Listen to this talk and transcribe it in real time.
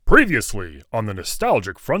Previously on the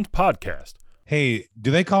Nostalgic Front podcast. Hey,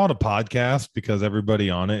 do they call it a podcast because everybody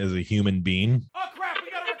on it is a human being? Oh crap,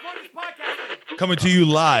 we gotta record this podcast. Coming to you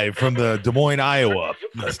live from the Des Moines, Iowa,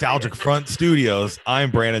 Nostalgic Front Studios.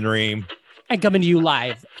 I'm Brandon Ream. And coming to you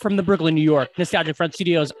live from the Brooklyn, New York, Nostalgic Front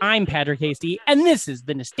Studios, I'm Patrick Hasty, and this is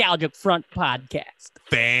the Nostalgic Front Podcast.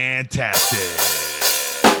 Fantastic.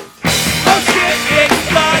 Oh shit, it's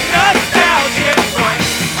the Nostalgic Front,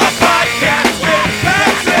 a podcast with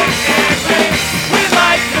Patrick and Ream. We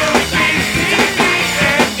like movies, TV,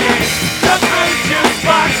 and games. The fruit juice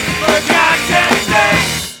box for content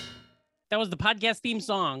things. That was the podcast theme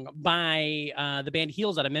song by the band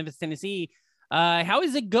Heels out of Memphis, Tennessee. How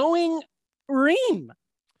is it going, Ream?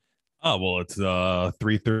 Oh, well, it's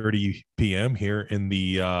 3:30 p.m. here in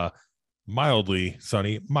the mildly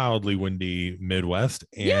sunny, mildly windy Midwest,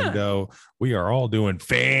 and we are all doing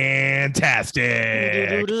fantastic.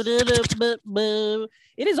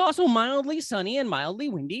 It is also mildly sunny and mildly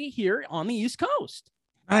windy here on the East Coast.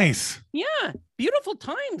 Nice. Yeah, beautiful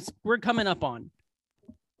times we're coming up on.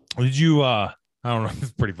 Did you I don't know,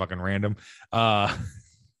 it's pretty fucking random.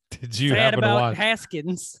 Did you Sad happen to about watch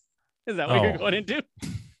Haskins? Is that what you're going into?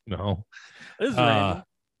 No. This is random.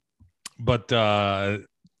 But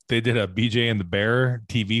they did a BJ and the Bear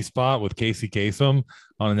TV spot with Casey Kasem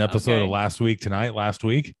on an episode of Last Week Tonight last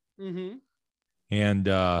week. Mm-hmm. And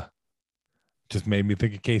just made me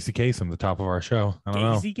think of Casey Kasem, the top of our show. I don't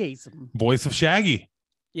know. Casey Kasem. Voice of Shaggy.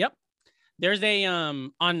 Yep. There's a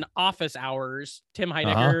on Office Hours, Tim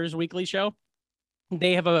Heidecker's weekly show.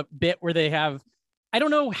 They have a bit where they have, I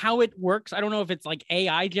don't know how it works. I don't know if it's like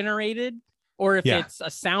AI generated or if it's a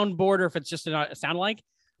soundboard or if it's just a sound like.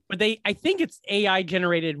 But I think it's AI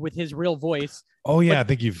generated with his real voice. Oh yeah, but, I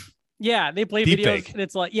think you've. Yeah, they play deep videos fake. and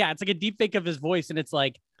it's like, it's like a deep fake of his voice, and it's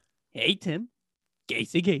like, "Hey Tim,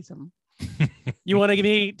 Casey Kasem, you want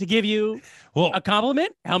to give you a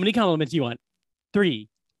compliment? How many compliments you want? 3.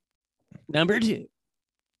 Number 2.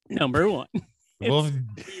 Number 1. Well,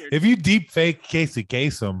 if you deep fake Casey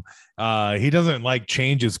Kasem, he doesn't like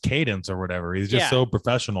change his cadence or whatever. He's just so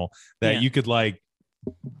professional that you could like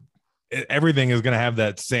everything is going to have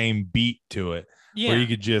that same beat to it. Where you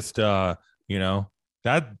could just, that's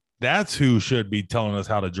who should be telling us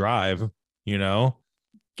how to drive, Casey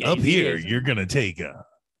up here, Kasem. you're going to take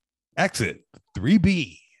exit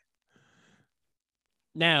 3B.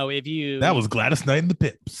 Now, That was Gladys Knight and the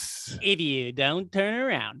Pips. if you don't turn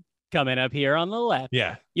around, coming up here on the left,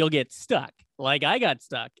 Yeah. you'll get stuck like I got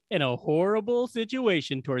stuck in a horrible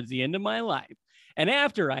situation towards the end of my life. And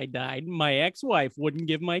after I died, my ex-wife wouldn't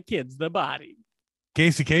give my kids the body.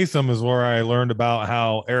 Casey Kasem is where I learned about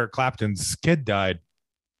how Eric Clapton's kid died.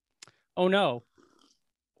 Oh no,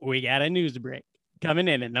 we got a news break coming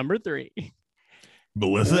in at number 3.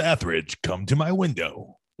 Melissa Etheridge, come to my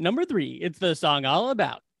window. Number 3, it's the song all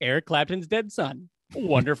about Eric Clapton's dead son.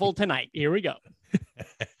 Wonderful Tonight. Here we go.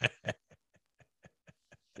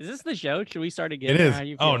 Is this the show? Should we start again? It is. How do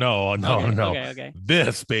you Oh, feel? no. Okay.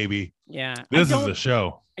 This, baby. Yeah. This is the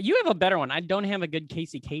show. You have a better one. I don't have a good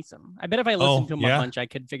Casey Kasem. I bet if I listened to him a bunch, I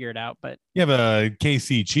could figure it out. But You have a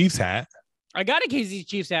KC Chiefs hat. I got a Casey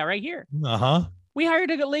Chiefs hat right here. Uh-huh. We hired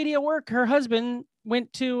a lady at work. Her husband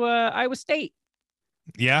went to Iowa State.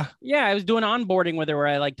 Yeah. Yeah, I was doing onboarding with her where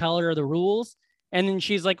I like tell her the rules. And then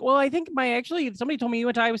she's like, well, I think somebody told me you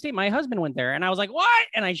went to Iowa State. My husband went there. And I was like, what?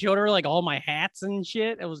 And I showed her like all my hats and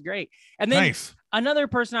shit. It was great. And then another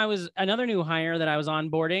new hire that I was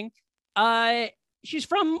onboarding. She's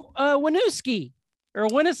from Winooski or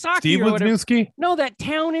Winooski. Steve Winooski? No, that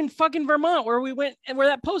town in fucking Vermont where we went and where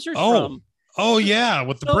that poster's from. Oh, yeah.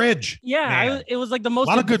 With the bridge. Yeah. It was like the most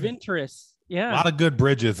adventurous. Yeah. A lot of good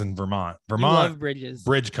bridges in Vermont. You love bridges.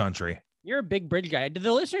 Bridge country. You're a big bridge guy. Do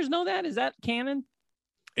the listeners know that? Is that canon?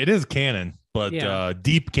 It is canon, but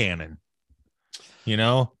deep canon.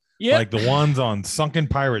 Yeah. Like the ones on sunken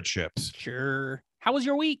pirate ships. Sure. How was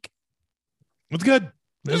your week? It was good.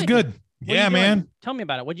 It was good. Yeah, man. Tell me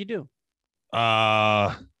about it. What'd you do?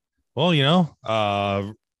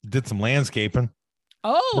 Did some landscaping.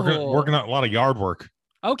 Oh, Working on a lot of yard work.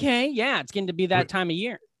 Okay. Yeah. It's getting to be that time of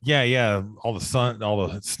year. Yeah. All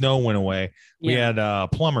the snow went away. We had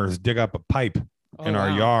plumbers dig up a pipe in our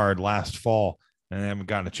yard last fall and haven't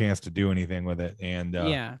gotten a chance to do anything with it. And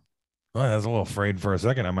I was a little afraid for a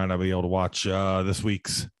second I might not be able to watch this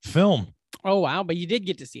week's film. Oh, wow. But you did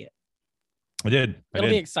get to see it. I did. It'll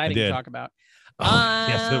be exciting to talk about.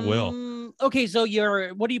 Yes, it will. Okay. So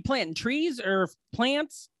what are you planting? Trees or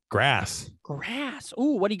plants? Grass.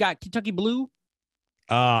 Ooh, what do you got? Kentucky Blue?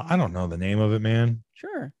 I don't know the name of it, man.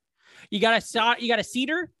 Sure. You got a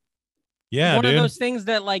cedar? Yeah, One dude. of those things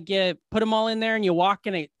that like you put them all in there and you walk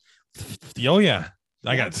and Oh yeah.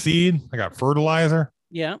 I got seed. I got fertilizer.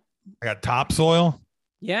 Yeah. I got topsoil.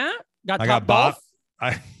 Yeah. I got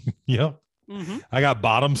Yep. Mm-hmm. I got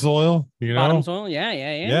bottom soil. Bottom soil.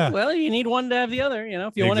 Yeah. Well, you need one to have the other.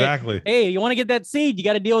 If you want to. Hey, you want to get that seed, you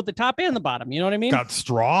got to deal with the top and the bottom. You know what I mean? Got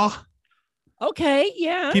straw. Okay.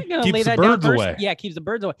 Yeah. Keeps the birds away. Yeah. Keeps the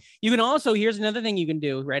birds away. You can also. Here's another thing you can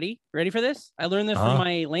do. Ready for this? I learned this from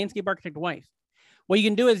my landscape architect wife. What you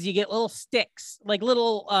can do is you get little sticks, like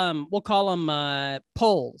little we'll call them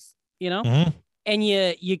poles. Mm-hmm. And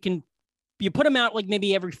you put them out like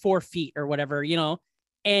maybe every 4 feet or whatever.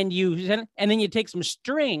 And then you take some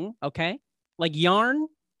string, okay, like yarn,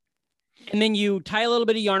 and then you tie a little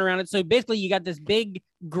bit of yarn around it. So basically you got this big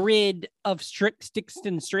grid of sticks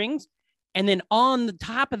and strings. And then on the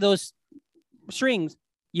top of those strings,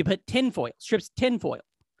 you put strips of tinfoil.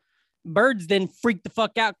 Birds then freak the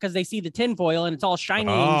fuck out because they see the tinfoil and it's all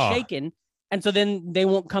shiny and shaking. And so then they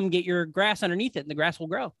won't come get your grass underneath it and the grass will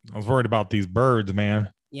grow. I was worried about these birds,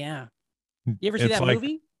 man. Yeah. You ever see that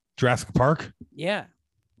movie? Jurassic Park? Yeah.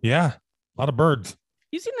 Yeah. A lot of birds.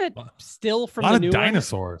 You seen that still from the new one?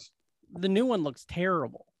 Dinosaurs. The new one looks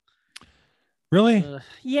terrible. Really?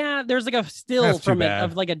 Yeah, there's like a still from it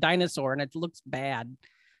of like a dinosaur and it looks bad.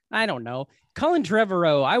 I don't know. Colin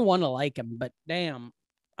Trevorrow, I want to like him, but damn,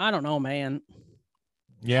 I don't know, man.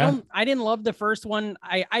 Yeah. I didn't love the first one.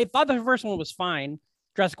 I thought the first one was fine.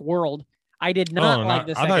 Jurassic World. I did not like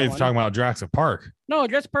the second one. I thought you were talking about Jurassic Park. No,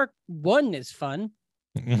 Jurassic Park 1 is fun.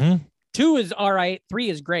 Mm-hmm. 2 is all right. 3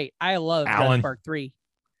 is great. I love Jurassic Park 3.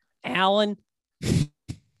 Alan.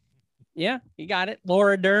 Yeah, you got it.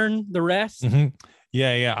 Laura Dern, the rest. Mm-hmm.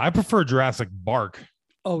 Yeah. I prefer Jurassic Bark.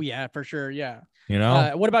 Oh, yeah, for sure. Yeah.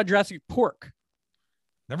 What about Jurassic Pork?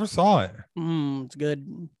 Never saw it. It's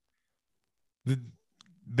good.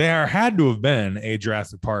 There had to have been a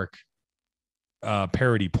Jurassic Park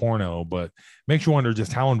parody porno, but makes you wonder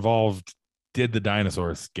just how involved did the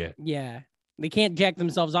dinosaurs get? Yeah. They can't jack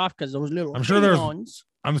themselves off because those little I'm sure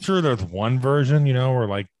there's one version, where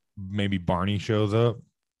like maybe Barney shows up.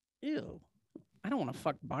 Ew. I don't want to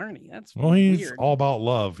fuck Barney. That's he's weird. All about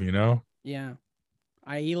love, Yeah.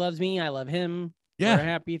 He loves me. I love him. Yeah. We're a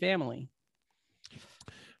happy family.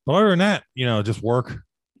 But other than that, just work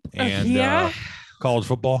and college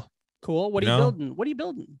football. Cool. What are you building? What are you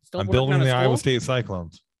building? I'm building the Iowa State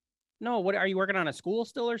Cyclones. No, what are you working on? A school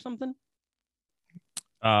still or something?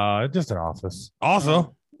 Just an office.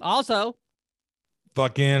 Also,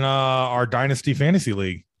 fucking our Dynasty Fantasy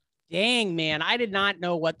League. Dang, man, I did not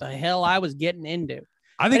know what the hell I was getting into.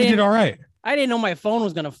 I think you did all right. I didn't know my phone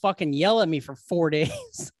was gonna fucking yell at me for 4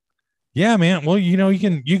 days. Yeah, man. Well, you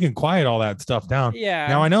can quiet all that stuff down. Yeah.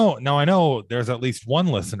 Now I know there's at least one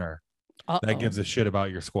listener that gives a shit about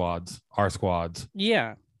our squads.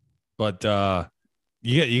 Yeah. But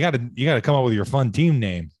you gotta come up with your fun team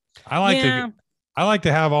name. I like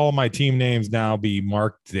to have all of my team names now be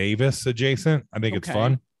Mark Davis adjacent. I think it's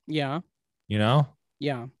fun. Yeah.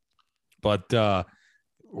 Yeah. But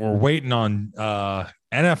we're waiting on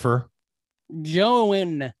NFer.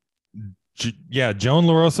 Joan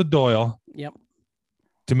LaRosa Doyle. Yep.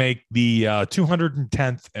 To make the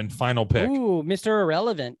 210th and final pick. Ooh, Mr.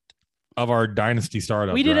 Irrelevant. Of our Dynasty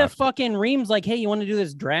startup. We did a fucking Reams like, hey, you want to do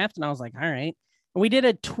this draft? And I was like, all right. And we did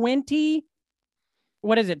a 21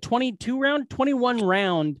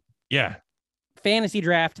 round fantasy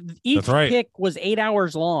draft. Each pick was 8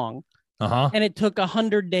 hours long. And it took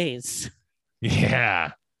 100 days.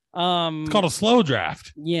 Yeah. It's called a slow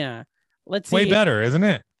draft. Yeah. Let's see. Way better, isn't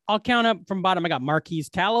it? I'll count up from bottom. I got Marquise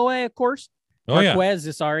Callaway, of course.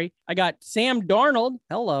 Marquez, sorry. I got Sam Darnold.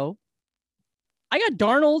 Hello. I got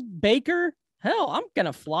Darnold, Baker. Hell, I'm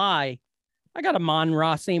gonna fly. I got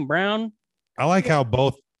Amon-Ra St. Brown. I like how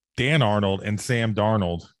both Dan Arnold and Sam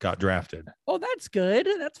Darnold got drafted. Oh, that's good.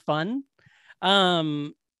 That's fun.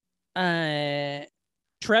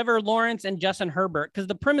 Trevor Lawrence and Justin Herbert, because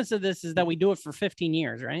the premise of this is that we do it for 15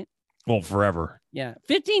 years, right? Well, forever. Yeah.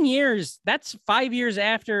 15 years. That's 5 years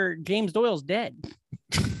after James Doyle's dead.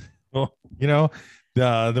 Well,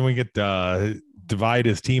 then we get divide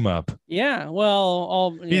his team up. Yeah.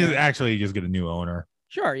 Well, he's actually just get a new owner.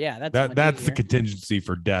 Sure. Yeah. That's the contingency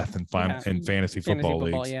for death in fantasy football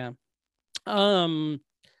leagues. Yeah.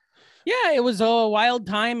 Yeah, it was a wild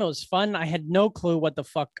time. It was fun. I had no clue what the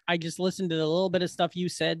fuck. I just listened to the little bit of stuff you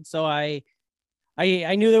said. So I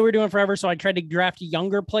knew they were doing forever. So I tried to draft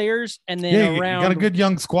younger players and then you got a good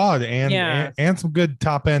young squad and some good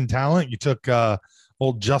top end talent. You took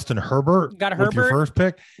old Justin Herbert with your first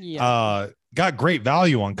pick. Yeah. Got great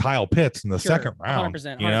value on Kyle Pitts in the second round.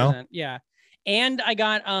 100%. Yeah. And I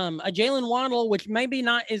got a Jalen Waddle, which maybe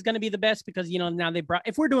not is going to be the best because, now they brought,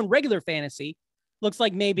 if we're doing regular fantasy, looks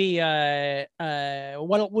like maybe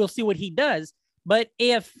we'll see what he does. But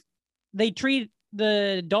if they treat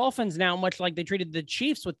the Dolphins now much like they treated the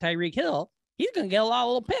Chiefs with Tyreek Hill, he's going to get a lot of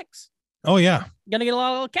little picks. Oh, yeah. Going to get a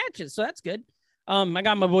lot of little catches. So that's good. I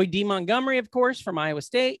got my boy D. Montgomery, of course, from Iowa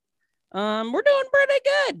State. We're doing pretty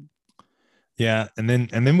good. Yeah. And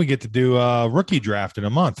then we get to do a rookie draft in a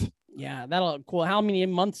month. Yeah, that'll cool. How many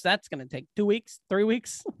months that's going to take? 2 weeks, 3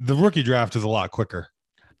 weeks? The rookie draft is a lot quicker.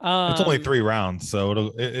 It's only 3 rounds,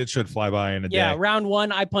 so it should fly by in a day. Yeah, round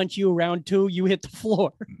 1, I punch you. Round 2, you hit the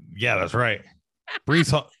floor. Yeah, that's right.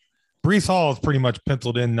 Breece Hall is pretty much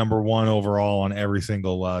penciled in number 1 overall on every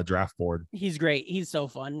single draft board. He's great. He's so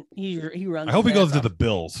fun. He runs. I hope he goes to the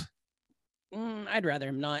Bills. I'd rather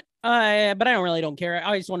him not. But I don't care.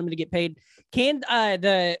 I just want him to get paid.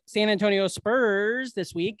 The San Antonio Spurs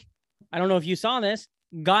this week, I don't know if you saw this,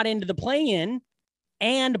 got into the play-in,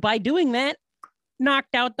 and by doing that,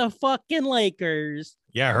 knocked out the fucking Lakers.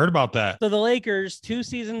 Yeah, I heard about that. So the Lakers, 2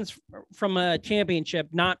 seasons from a championship,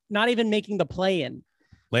 not even making the play-in.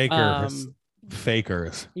 Lakers,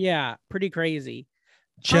 fakers. Yeah, pretty crazy.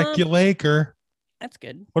 Check your Laker. That's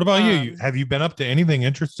good. What about you? Have you been up to anything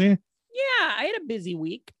interesting? Yeah, I had a busy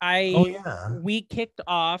week. We kicked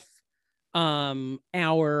off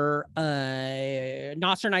our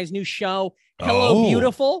Nasser and I's new show, Hello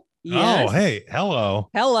Beautiful. Yes. Oh, hey,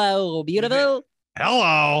 hello Beautiful.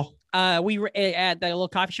 Hello. We were at the little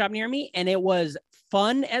coffee shop near me, and it was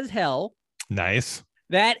fun as hell. Nice.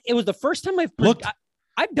 That it was the first time I've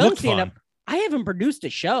done stand-up. I haven't produced a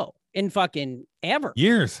show in fucking ever.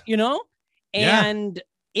 Years. And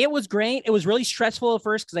it was great. It was really stressful at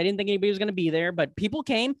first because I didn't think anybody was going to be there, but people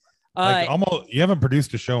came. You haven't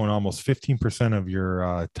produced a show in almost 15% of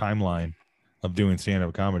your timeline of doing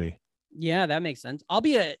stand-up comedy. Yeah, that makes sense. I'll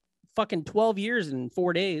be at fucking 12 years in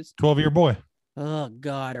 4 days. 12-year boy. Oh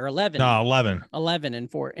God, or 11. No, 11. 11 in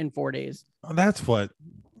 4 days. Oh, that's what,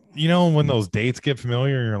 when those dates get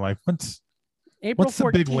familiar, you're like, what's April the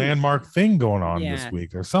 14th. big landmark thing going on this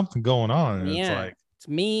week? There's something going on. And it's like, it's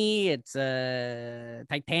me. It's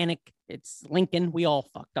Titanic. It's Lincoln. We all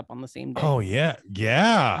fucked up on the same day. Oh yeah.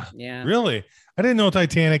 Really? I didn't know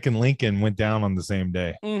Titanic and Lincoln went down on the same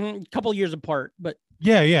day. A couple years apart, but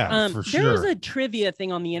for sure. There was a trivia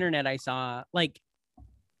thing on the internet I saw. Like,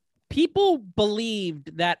 people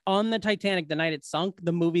believed that on the Titanic, the night it sunk,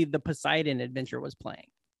 the movie The Poseidon Adventure was playing.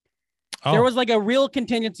 Oh. There was like a real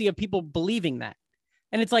contingency of people believing that,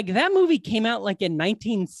 and it's like that movie came out like in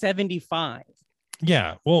 1975.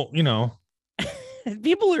 Yeah, well,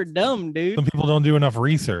 people are dumb, dude. Some people don't do enough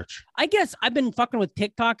research. I guess I've been fucking with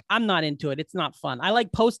TikTok. I'm not into it. It's not fun. I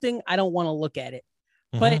like posting. I don't want to look at it.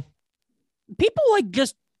 But people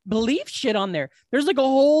just believe shit on there. There's like a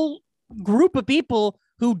whole group of people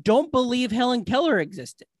who don't believe Helen Keller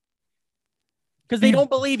existed because they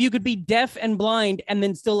don't believe you could be deaf and blind and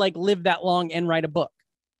then still live that long and write a book.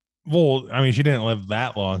 Well, I mean, she didn't live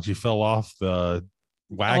that long. She fell off the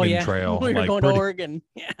wagon trail. We were going to Oregon.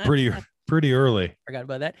 Yeah. Pretty early. Forgot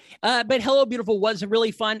about that. But Hello Beautiful was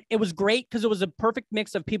really fun. It was great because it was a perfect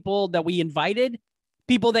mix of people that we invited,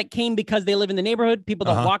 people that came because they live in the neighborhood, people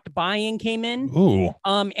that walked by and came in. Ooh.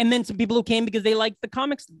 And then some people who came because they liked the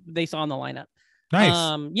comics they saw in the lineup.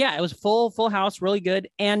 Nice. Yeah, it was full house, really good.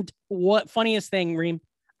 And what funniest thing, Reem,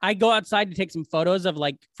 I go outside to take some photos of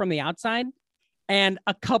from the outside, and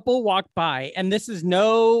a couple walked by, and this is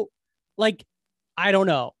no, I don't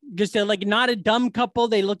know, just not a dumb couple.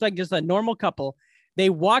 They looked like just a normal couple. They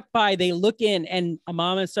walk by, they look in, and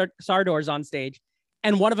Amama Sardor's on stage.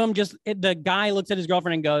 And one of them the guy looks at his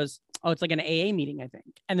girlfriend and goes, "Oh, it's like an AA meeting, I think."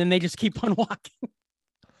 And then they just keep on walking.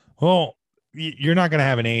 Well, you're not going to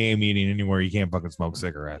have an AA meeting anywhere you can't fucking smoke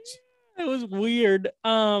cigarettes. It was weird.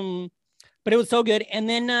 But it was so good. And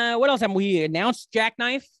then what else happened? We announced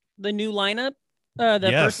Jackknife, the new lineup,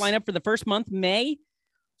 first lineup for the first month, May.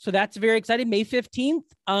 So that's very exciting. May 15th.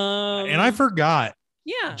 And I forgot.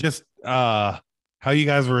 Yeah. Just how you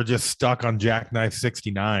guys were just stuck on Jackknife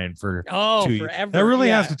 69 for 2 years. Forever. That really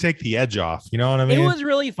has to take the edge off. You know what I mean? It was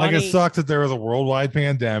really funny. It sucks that there was a worldwide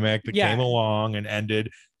pandemic that came along and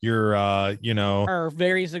ended your, our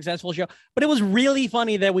very successful show. But it was really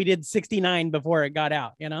funny that we did 69 before it got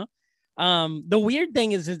out, The weird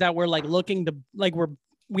thing is that we're looking to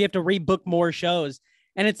we have to rebook more shows.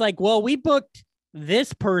 And it's well, we booked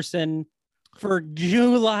this person for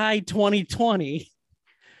July 2020.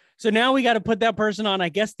 So now we got to put that person on, I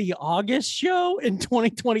guess, the August show in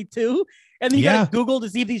 2022. And then you got to Google to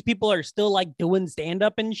see if these people are still doing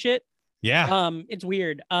stand-up and shit. Yeah. It's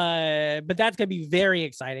weird. But that's gonna be very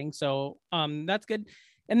exciting. So that's good.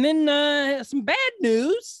 And then some bad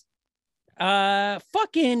news.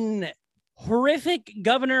 Fucking horrific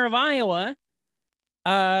governor of Iowa.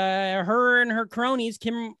 Her and her cronies,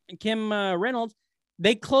 Kim Reynolds,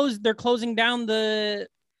 they're closing down the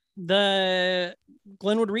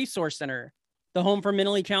Glenwood Resource Center, the home for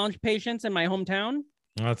mentally challenged patients in my hometown.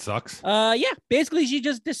 That sucks. Yeah, basically she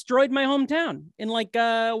just destroyed my hometown in like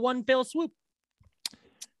one fell swoop.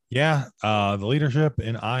 Yeah, the leadership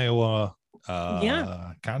in Iowa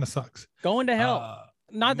kind of sucks. Going to hell.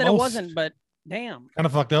 Not that it wasn't, but damn. Kind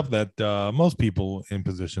of fucked up that most people in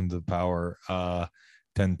positions of power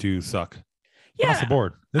tend to suck. Yeah, across the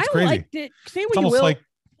board. It's I crazy. Liked it. Say what it's you will. like,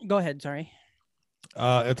 go ahead, sorry.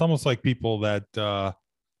 It's almost like people that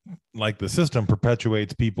like the system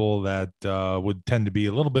perpetuates people that would tend to be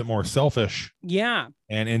a little bit more selfish. Yeah.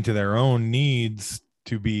 And into their own needs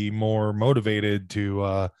to be more motivated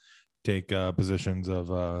to take positions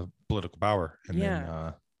of political power. And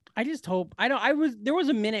then I just hope there was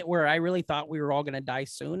a minute where I really thought we were all going to die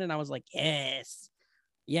soon. And I was like, yes,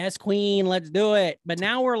 queen, let's do it. But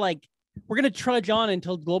now we're going to trudge on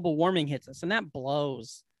until global warming hits us. And that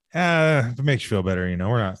blows. If it makes you feel better,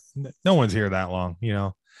 no one's here that long,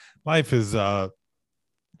 life is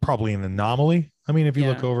probably an anomaly. I mean, if you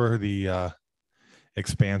look over the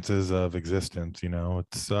expanses of existence,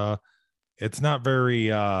 it's not very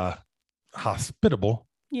hospitable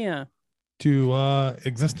to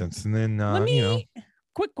existence. And then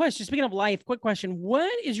quick question, speaking of life, quick question,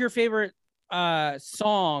 what is your favorite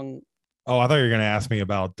song? Oh, I thought you were gonna ask me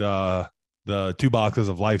about the 2 boxes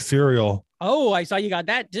of Life cereal. Oh, I saw you got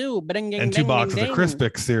that too. And 2 boxes of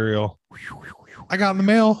Crispix cereal I got in the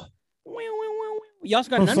mail. You also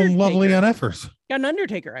got some lovely NFers. Got an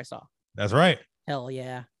Undertaker, I saw. That's right. Hell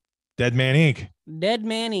yeah. Dead Man Inc.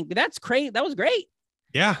 That's great. That was great.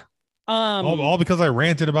 Yeah. All because I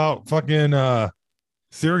ranted about fucking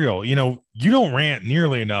cereal. You don't rant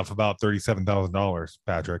nearly enough about $37,000,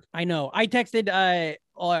 Patrick. I know. I texted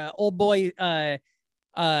old boy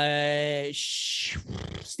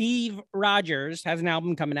Steve Rogers has an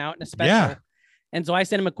album coming out in a special. Yeah. And so I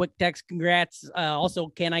sent him a quick text. Congrats. Also,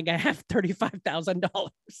 can I have $35,000?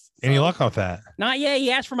 Any luck with that? Not yet.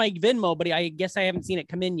 He asked for my Venmo, but I guess I haven't seen it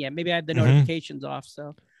come in yet. Maybe I have the notifications off.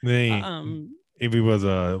 So if he was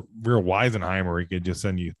a real Weisenheimer, he could just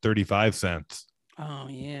send you 35 cents. Oh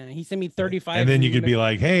yeah, he sent me 35. And then you could be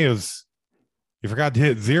like, hey, you forgot to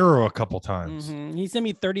hit 0 a couple times. Mm-hmm. He sent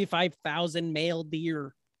me 35,000 mail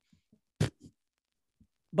deer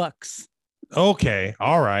bucks. Okay.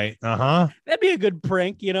 All right. That'd be a good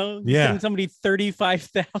prank, Yeah. Send somebody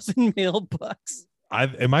 35,000 mail bucks.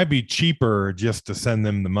 It might be cheaper just to send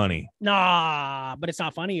them the money. Nah, but it's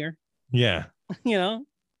not funnier. Yeah.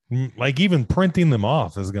 Like even printing them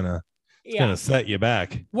off is gonna set you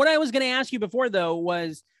back. What I was gonna ask you before though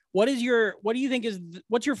was what's your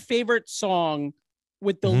favorite song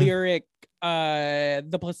with the lyric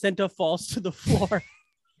the placenta falls to the floor?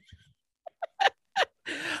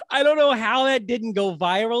 I don't know how that didn't go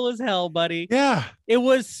viral as hell, buddy. Yeah. It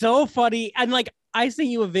was so funny. And I sent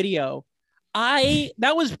you a video.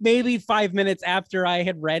 That was maybe 5 minutes after I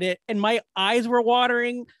had read it and my eyes were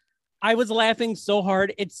watering. I was laughing so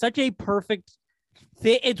hard. It's such a perfect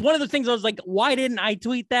thing. It's one of the things I was like, why didn't I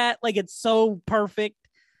tweet that? It's so perfect.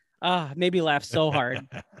 Made me laugh so hard.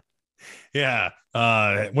 Yeah.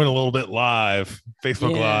 It went a little bit live.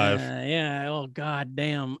 Facebook Live. Yeah. Oh, God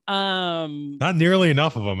damn. Not nearly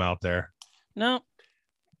enough of them out there. No.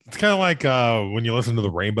 It's kind of like when you listen to the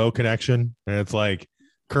Rainbow Connection and it's like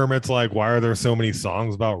Kermit's like, why are there so many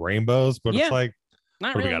songs about rainbows? But it's like,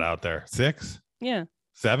 what do we got out there? 6? Yeah.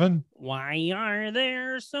 7? Why are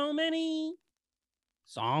there so many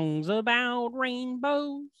songs about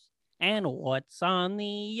rainbows? And what's on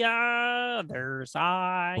the other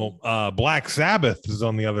side? Well, Black Sabbath is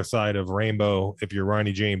on the other side of Rainbow if you're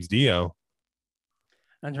Ronnie James Dio.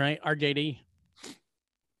 That's right. RJD.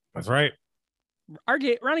 That's right.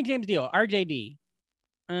 Ronnie James Dio. RJD.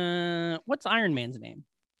 What's Iron Man's name?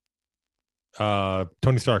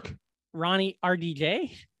 Tony Stark. Ronnie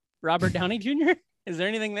RDJ? Robert Downey Jr.? Is there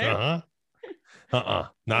anything there?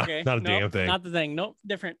 Not a damn thing. Not the thing. Nope.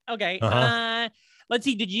 Different. Okay. Let's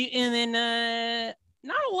see. Did you? And then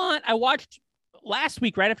not a lot. I watched last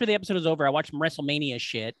week right after the episode was over. I watched some WrestleMania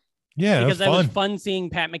shit. Yeah, because it was fun seeing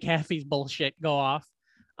Pat McAfee's bullshit go off.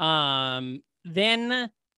 Then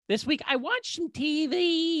this week I watched some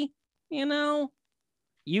TV.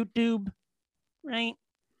 YouTube, right?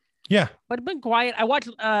 Yeah. But it's been quiet. I watched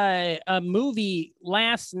a movie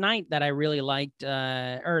last night that I really liked,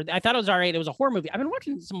 or I thought it was all right. It was a horror movie. I've been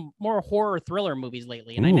watching some more horror thriller movies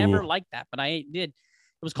lately, and I never liked that, but I did.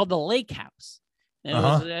 It was called The Lake House. It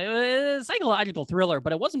was a psychological thriller,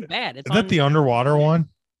 but it wasn't bad. Is that the underwater one?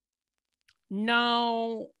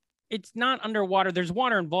 No, it's not underwater. There's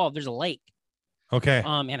water involved. There's a lake. Okay.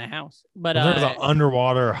 In a house. But there was an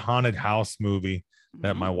underwater haunted house movie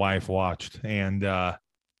that my wife watched, and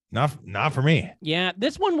not for me. Yeah,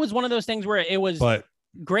 this one was one of those things where it was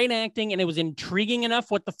great acting and it was intriguing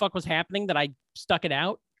enough what the fuck was happening that I stuck it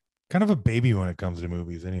out. Kind of a baby when it comes to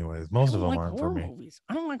movies, anyways. Most of them aren't for me. Movies.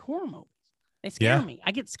 I don't like horror movies. They scare me.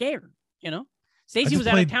 I get scared, you know? Stacey was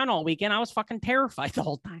out of town all weekend. I was fucking terrified the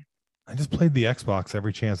whole time. I just played the Xbox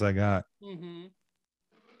every chance I got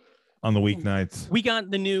on the weeknights. We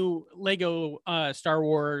got the new Lego Star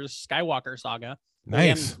Wars Skywalker saga.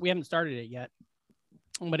 Nice. We haven't started it yet,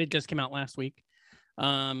 but it just came out last week.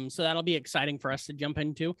 So that'll be exciting for us to jump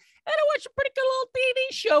into. And I watched a pretty good little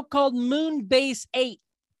TV show called Moonbase 8.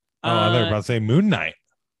 I thought you were about to say Moon Knight.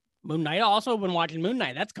 Moon Knight. I also been watching Moon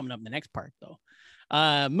Knight. That's coming up in the next part, though.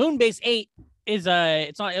 Moonbase 8 is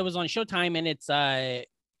it was on Showtime, and it's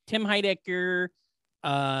Tim Heidecker,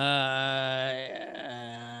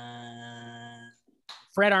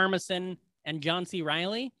 Fred Armisen, and John C.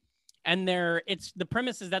 Reilly. And the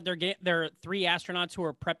premise is that they're 3 astronauts who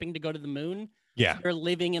are prepping to go to the moon. Yeah. So they're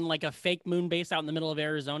living in like a fake moon base out in the middle of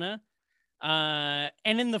Arizona. And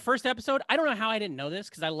in the first episode, I don't know how I didn't know this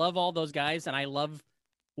because I love all those guys and I love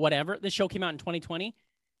whatever. This show came out in 2020.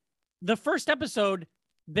 The first episode,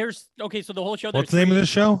 so the whole show. What's the name of the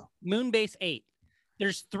show? Moonbase 8.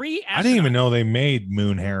 There's 3 astronauts. I didn't even know they made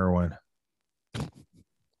moon heroin.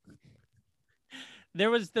 There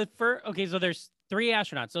was the first. Okay, so there's 3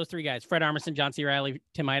 astronauts. Those 3 guys: Fred Armisen, John C. Reilly,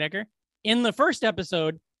 Tim Heidecker. In the first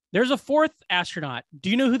episode, there's a 4th astronaut. Do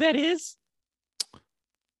you know who that is?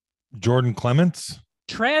 Jordan Clements.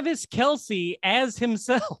 Travis Kelce as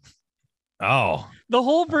himself. Oh, the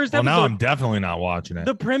whole first episode. Well, now I'm definitely not watching it.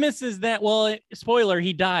 The premise is that, spoiler,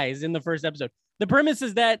 he dies in the first episode. The premise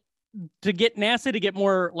is that to get NASA to get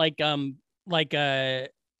more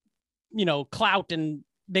clout, and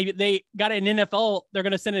they got an NFL. They're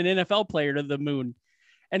going to send an NFL player to the moon.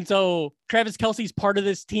 And so Travis Kelce's part of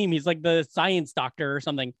this team. He's like the science doctor or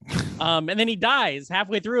something. And then he dies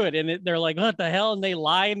halfway through it. And they're like, what the hell? And they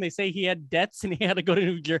lie and they say he had debts and he had to go to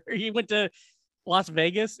New Jersey. He went to Las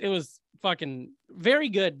Vegas. It was fucking very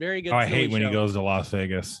good. Very good. Oh, I hate when he goes to Las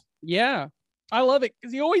Vegas. Yeah. I love it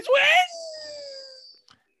because he always wins.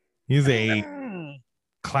 He's a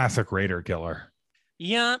classic Raider killer.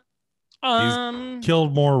 Yeah. He's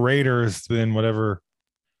killed more Raiders than whatever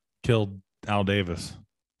killed Al Davis.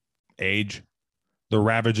 Age, the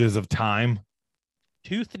ravages of time,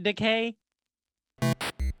 tooth decay.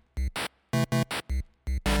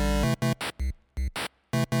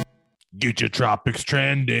 Get your tropics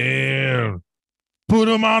trending. Put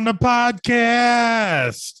them on the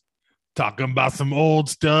podcast. Talking about some old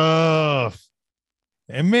stuff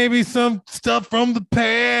and maybe some stuff from the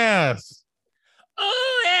past.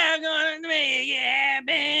 Oh, yeah, gonna make it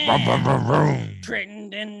happen. Vroom, vroom, vroom, vroom.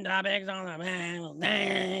 Trending topics on the panel.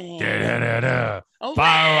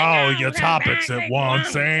 Fire all your topics at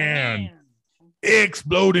once and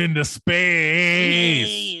explode into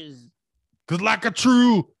space. Cause like a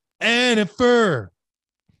true Annifer.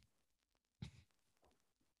 Do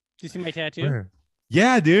you see my tattoo?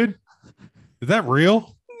 Yeah, dude. Is that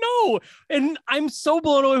real? No. And I'm so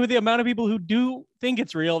blown away with the amount of people who do think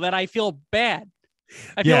it's real that I feel bad.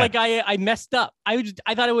 I feel like I messed up. I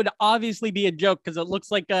thought it would obviously be a joke because it looks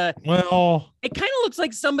like it kind of looks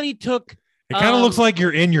like somebody took. It kind of looks like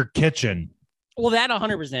you're in your kitchen. Well, that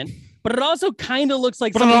 100%. But it also kind of looks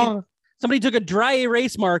like somebody took a dry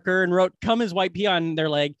erase marker and wrote "Come as white pea" on their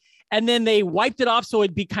leg, and then they wiped it off so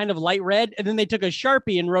it'd be kind of light red, and then they took a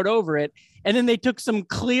Sharpie and wrote over it, and then they took some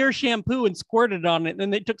clear shampoo and squirted it on it, and then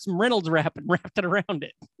they took some Reynolds wrap and wrapped it around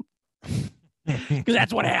it. Because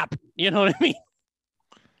that's what happened. You know what I mean?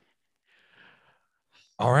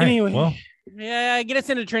 All right. Anyway, well, yeah, get us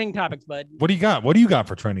into trending topics, bud. What do you got? What do you got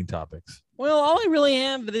for trending topics? Well, all I really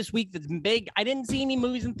have for this week that's big, I didn't see any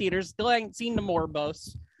movies in theaters. Still haven't seen the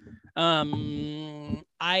Morbius.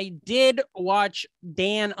 I did watch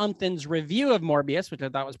Dan Unthan's review of Morbius, which I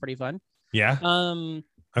thought was pretty fun. Yeah.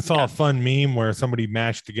 I saw a fun meme where somebody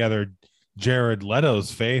mashed together Jared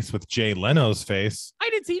Leto's face with Jay Leno's face.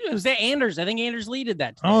 I did see it. It was Anders. I think Anders Lee did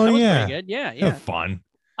that. Oh, that was yeah. pretty good. Yeah. Fun.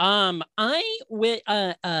 I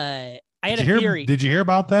had a theory. Did you hear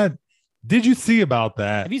about that? Did you see about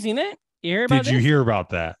that? Have you seen that? You hear about Did you hear about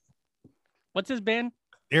that? What's his band?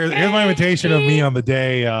 Here's my imitation of me on the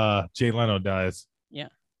day Jay Leno dies. Yeah.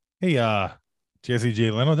 Hey, Jesse Jay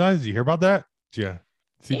Leno dies. Did you hear about that? Yeah.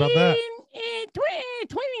 See about that?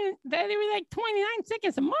 20, they were like 29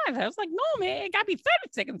 seconds a month. I was like, no, man, it got to be 30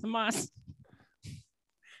 seconds a month.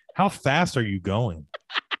 How fast are you going?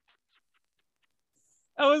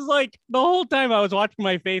 I was like, the whole time I was watching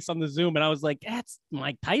my face on the Zoom, and I was like, that's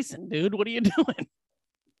Mike Tyson, dude. What are you doing?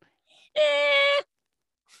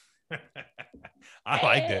 I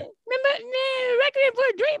liked it. Remember Requiem for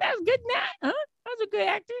a Dream? That was good night, huh? That was a good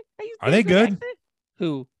actor. Are they good? Actor.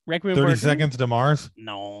 Who? Requiem 30 for a Seconds to Mars?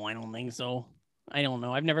 No, I don't think so. I don't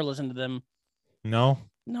know. I've never listened to them. No?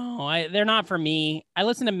 No, they're not for me. I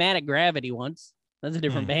listened to Manic Gravity once. That's a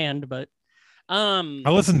different band, but I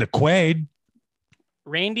listened to Quaid.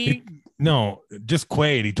 Randy? No, just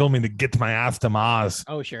Quaid. He told me to get my ass to Mars.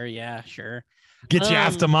 Oh, sure. Yeah, sure. Get your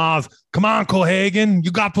ass to Mars. Come on, Cole Hagen.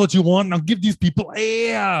 You got what you want. Now give these people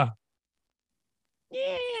air.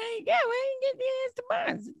 Yeah, well, get the ass to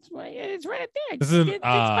Mars. It's right there. This is, it's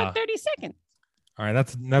about 30 seconds. All right,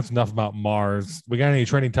 that's enough about Mars. We got any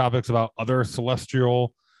trending topics about other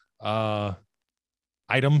celestial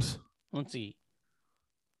items? Let's see.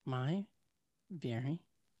 My very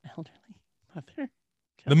elderly mother.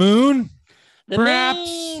 The moon? The perhaps?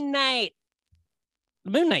 Moon Knight.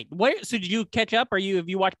 The Moon Knight. So did you catch up? Have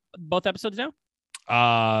you watched both episodes now?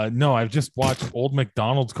 No, I've just watched old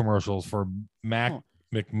McDonald's commercials for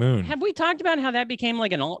McMoon. Have we talked about how that became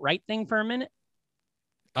like an alt-right thing for a minute?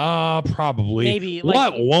 Probably. Maybe.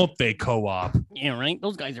 What won't they co-op? Yeah, right.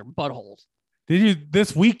 Those guys are buttholes. Did you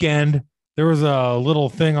this weekend? There was a little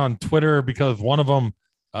thing on Twitter because one of them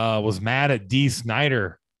was mad at Dee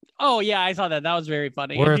Snider. Oh yeah, I saw that. That was very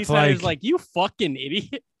funny. Where Dee Snider's like, you fucking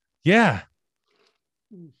idiot. Yeah.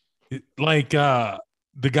 Like the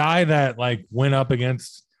guy that like went up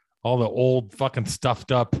against all the old fucking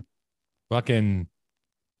stuffed up fucking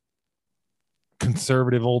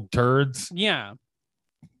conservative old turds. Yeah.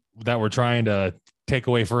 That were trying to take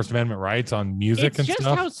away First Amendment rights on music and stuff. It's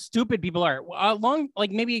just how stupid people are.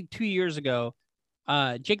 Like maybe 2 years ago,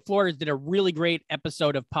 Jake Flores did a really great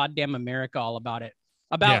episode of Pod Damn America all about it.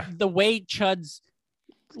 About the way chuds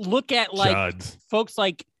look at like folks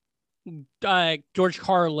like George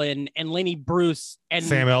Carlin and Lenny Bruce and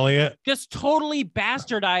Sam Elliott, just totally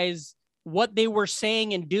bastardize what they were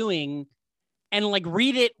saying and doing, and like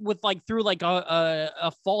read it with like through like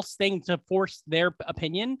a false thing to force their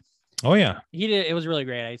opinion. Oh yeah, he did. It was really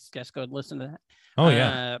great. I guess go listen to that. Oh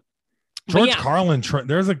yeah, George Carlin.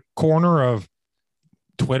 There's a corner of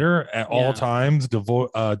Twitter at all times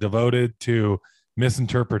devoted to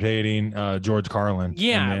misinterpreting George Carlin.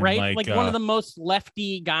 Yeah, then, right. Like one of the most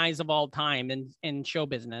lefty guys of all time in show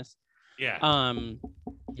business. Yeah.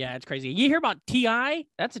 Yeah, it's crazy. You hear about T.I.?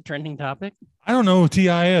 That's a trending topic. I don't know who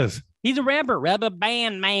T.I. is. He's a rapper, Rubber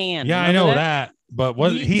Band Man. Yeah, I know that. But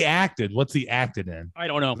what he acted? What's he acted in? I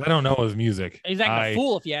don't know. I don't know his music. He's acting a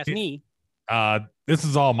fool, if you ask me. This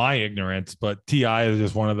is all my ignorance, but T.I. is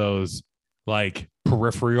just one of those like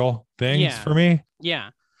peripheral things for me. Yeah.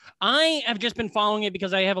 I have just been following it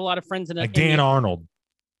because I have a lot of friends in Dan Arnold.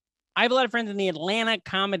 I have a lot of friends in the Atlanta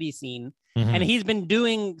comedy scene, and he's been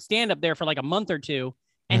doing stand-up there for like a month or two,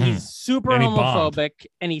 and he's super homophobic,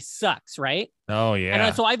 and he sucks, right? Oh, yeah.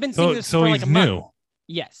 And so I've been seeing this for like a new. month.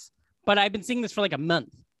 Yes, but I've been seeing this for like a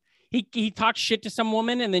month. He talked shit to some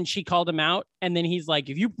woman, and then she called him out, and then he's like,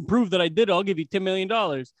 if you prove that I did it, I'll give you $10 million.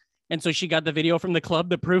 And so she got the video from the club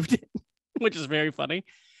that proved it, which is very funny.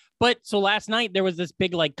 But so last night there was this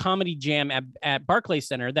big like comedy jam at Barclays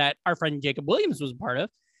Center that our friend Jacob Williams was a part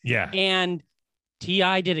of. Yeah. And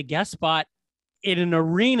T.I. did a guest spot in an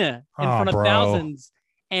arena in front of thousands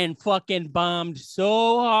and fucking bombed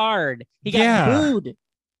so hard. He got booed.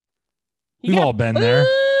 We've all been there.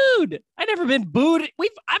 I've never been booed.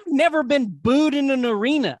 I've never been booed in an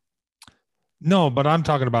arena. No, but I'm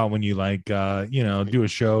talking about when you like, do a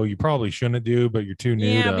show you probably shouldn't do, but you're too new.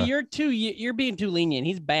 Yeah, but you're being too lenient.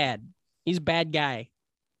 He's bad. He's a bad guy.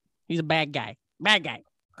 He's a bad guy. Bad guy.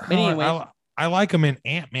 But anyway, I like him in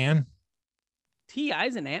Ant-Man.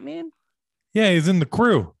 T.I.'s an Ant-Man? Yeah, he's in the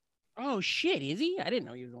crew. Oh shit, is he? I didn't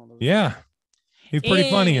know he was one of those. Yeah, he's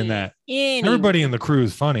pretty funny in that. Everybody in the crew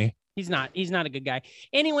is funny. He's not a good guy.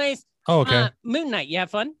 Anyways. Oh, okay. Moon Knight, you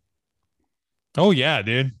have fun? Oh yeah,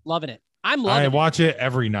 dude. Loving it. I'm loving it. I watch it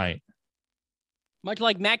every night. Much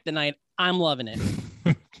like Mac the Night, I'm loving it.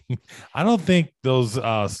 I don't think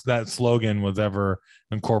that slogan was ever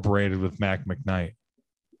incorporated with Mac McKnight.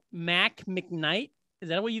 Mac McKnight? Is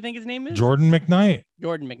that what you think his name is? Jordan McKnight.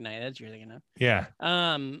 Jordan McKnight. That's what you're thinking of. Yeah.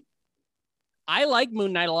 I like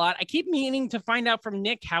Moon Knight a lot. I keep meaning to find out from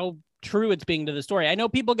Nick how true it's being to the story. I know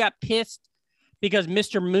people got pissed because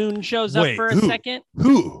Mr. Moon shows up for a second.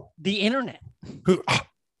 Who? The internet. Who?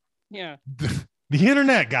 Yeah. The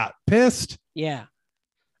internet got pissed. Yeah.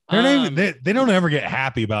 They don't ever get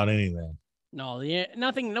happy about anything. No,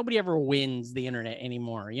 nothing. Nobody ever wins the internet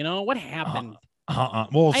anymore. You know what happened?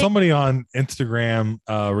 Well, somebody on Instagram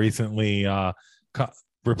recently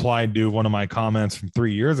replied to one of my comments from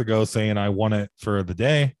 3 years ago saying I won it for the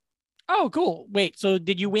day. Oh, cool. Wait, so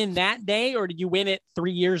did you win that day or did you win it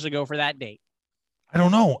 3 years ago for that date? I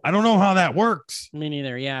don't know. I don't know how that works. Me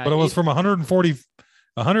neither. Yeah. But it was from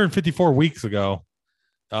 154 weeks ago.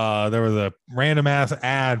 There was a random ass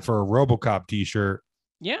ad for a RoboCop t-shirt.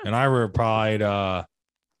 Yeah. And I replied,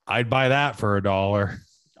 I'd buy that for $1.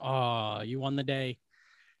 Oh, you won the day.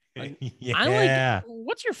 Yeah.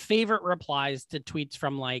 What's your favorite replies to tweets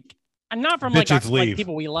from like, not from Bitches like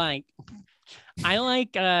people we like. I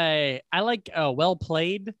like well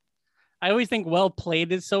played. I always think well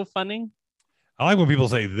played is so funny. I like when people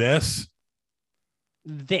say this.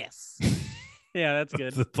 Yeah, that's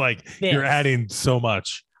good. It's like you're adding so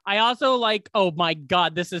much. I also like, oh my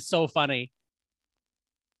God, this is so funny.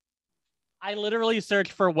 I literally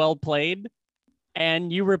searched for well played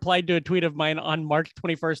and you replied to a tweet of mine on March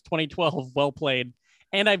 21st, 2012, well played.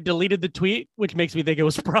 And I've deleted the tweet, which makes me think it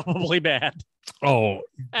was probably bad. Oh,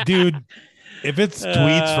 dude. If it's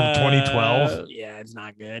tweets from 2012. Yeah, it's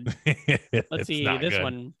not good. Let's see this good.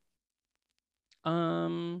 one.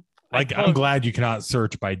 I'm glad you cannot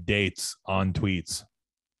search by dates on tweets.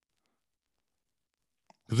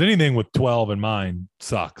 Because anything with 12 in mind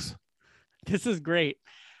sucks. This is great.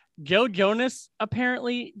 Joe Jonas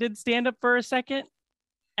apparently did stand up for a second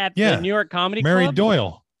at the New York Comedy Mary Club.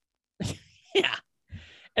 Doyle. Yeah.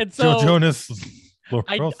 And so Joe Jonas.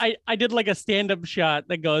 I did like a stand-up shot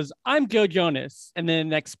that goes, I'm Joe Jonas. And then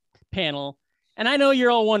the next panel. And I know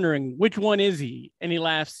you're all wondering, which one is he? And he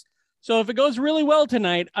laughs. So if it goes really well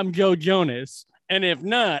tonight, I'm Joe Jonas. And if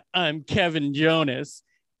not, I'm Kevin Jonas.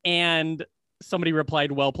 And somebody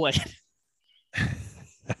replied, well played.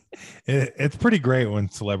 It's pretty great when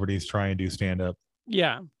celebrities try and do stand-up.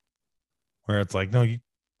 Yeah. Where it's like,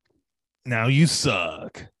 no, you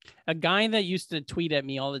suck. A guy that used to tweet at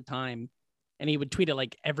me all the time, and he would tweet at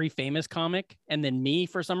like every famous comic and then me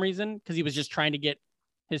for some reason, because he was just trying to get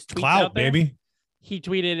his tweets clout, out there. Baby. He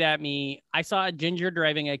tweeted at me, I saw a ginger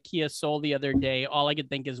driving a Kia Soul the other day. All I could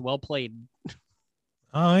think is well played.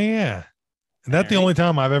 Oh, yeah. Is that the only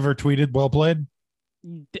time I've ever tweeted well played?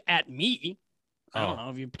 At me. I don't know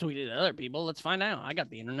if you tweeted at other people. Let's find out. I got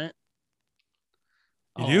the internet.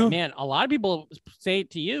 You do? Man, a lot of people say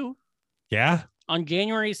it to you. Yeah. On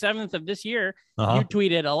January 7th of this year, you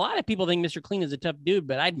tweeted, a lot of people think Mr. Clean is a tough dude,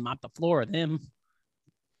 but I'd mop the floor with him.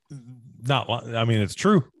 It's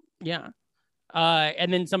true. Yeah.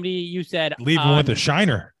 And then you said, leave him with a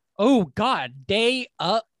shiner. Oh God. Day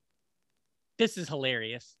up. This is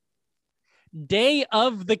hilarious. Day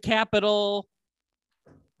of the Capitol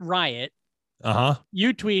riot.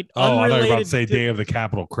 You tweet. Oh, I thought you were about to say day of the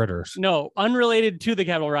Capitol critters. No, unrelated to the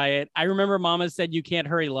Capitol riot. I remember Mama said you can't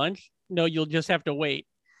hurry lunch. No, you'll just have to wait.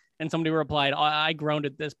 And somebody replied, I groaned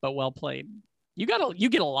at this, but well played. You get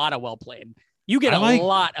a lot of well played. You get a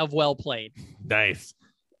lot of well played. Nice.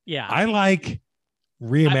 Yeah. I like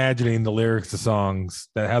reimagining the lyrics to songs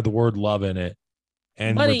that have the word love in it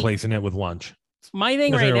and replacing it with lunch. My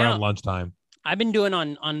thing right now, around lunchtime. I've been doing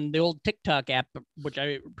on the old TikTok app, which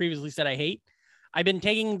I previously said I hate. I've been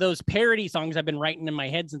taking those parody songs I've been writing in my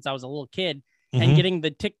head since I was a little kid and getting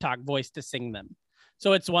the TikTok voice to sing them.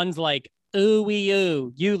 So it's ones like, ooh, wee,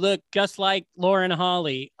 ooh, you look just like Lauren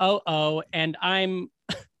Holly. Oh, and I'm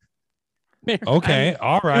okay.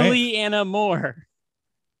 All right. Juliana Moore.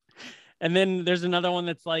 And then there's another one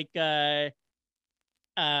that's like,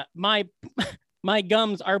 my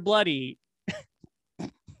gums are bloody.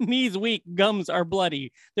 Knees weak, gums are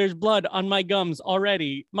bloody. There's blood on my gums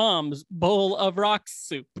already. Mom's bowl of rock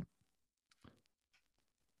soup.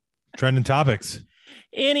 Trending topics.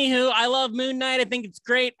 Anywho, I love Moon Knight. I think it's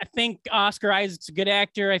great. I think Oscar Isaac's a good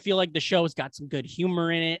actor. I feel like the show's got some good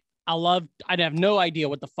humor in it. I'd have no idea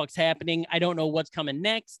what the fuck's happening. I don't know what's coming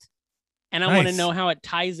next. And I want to know how it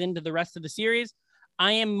ties into the rest of the series.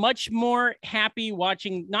 I am much more happy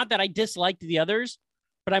watching, not that I disliked the others,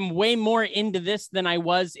 but I'm way more into this than I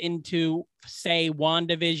was into, say,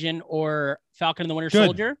 WandaVision or Falcon and the Winter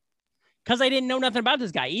Soldier. Because I didn't know nothing about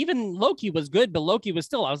this guy. Even Loki was good, but Loki was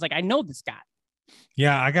still, I was like, I know this guy.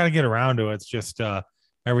 Yeah, I got to get around to it. It's just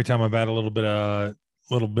every time I've had a little bit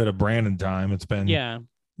of Brandon time, it's been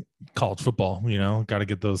college football, got to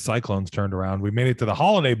get those Cyclones turned around. We made it to the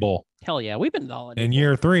Holiday Bowl. Hell yeah, we've been to the Holiday in Bowl.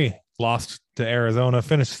 year 3. Lost to Arizona,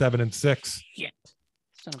 finished 7-6. Shit,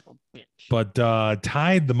 son of a bitch. But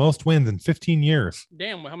tied the most wins in 15 years.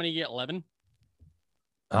 Damn, how many you get? 11?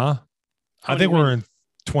 Huh? I think we're in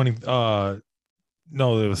 20. No,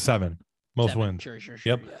 it was 7. Most 7. wins. Sure.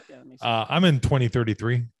 Yep. Yeah, I'm in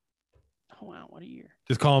 2033. Oh wow, what a year!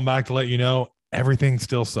 Just calling back to let you know everything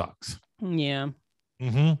still sucks. Yeah.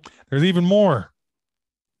 There's even more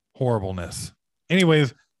horribleness.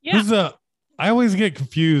 Anyways, yeah. I always get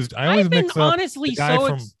confused. I always mix up honestly the guy so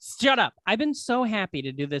from. Shut up! I've been so happy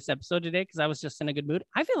to do this episode today because I was just in a good mood.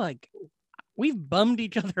 I feel like we've bummed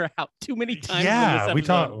each other out too many times. Yeah, we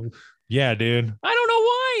talked. Yeah, dude. I don't know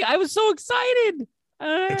why. I was so excited.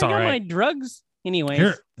 It's I all got right. my drugs. Anyways.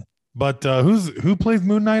 Here, but who plays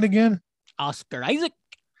Moon Knight again? Oscar Isaac.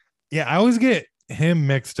 Yeah, I always get him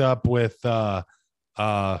mixed up with who's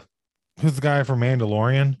the guy from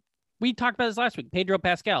Mandalorian? We talked about this last week. Pedro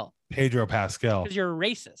Pascal. Because you're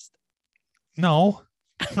racist. No.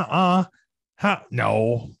 No.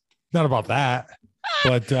 Not about that.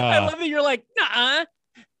 But I love that you're like, nah.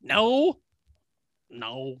 No.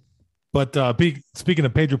 But speaking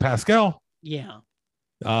of Pedro Pascal, yeah.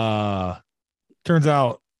 Turns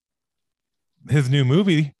out his new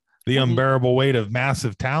movie, The Unbearable Weight of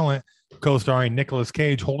Massive Talent, co-starring Nicolas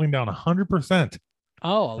Cage, holding down 100%.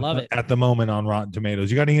 Oh, I love it. At the moment on Rotten Tomatoes.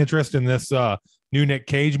 You got any interest in this new Nick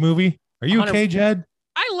Cage movie? Are you a Cage head?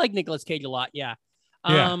 I like Nicolas Cage a lot. Yeah.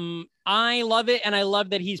 Yeah. I love it. And I love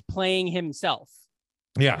that he's playing himself.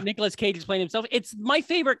 Yeah. Nicolas Cage is playing himself. It's my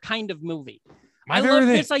favorite kind of movie. I love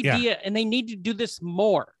this idea and they need to do this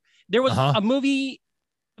more. There was a movie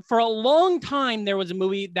for a long time. There was a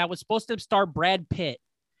movie that was supposed to star Brad Pitt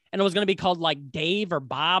and it was going to be called like Dave or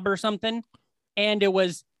Bob or something. And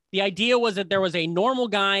the idea was that there was a normal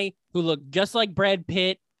guy who looked just like Brad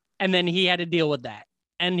Pitt. And then he had to deal with that.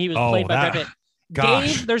 And he was played by Brad Pitt.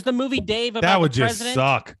 Gosh. Dave, there's the movie Dave about that would the president. Just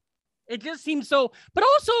suck. It just seems so, but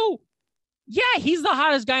also, yeah, he's the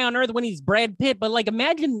hottest guy on earth when he's Brad Pitt. But like,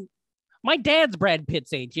 imagine my dad's Brad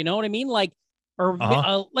Pitt's age. You know what I mean? Like, or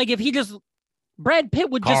like if he just Brad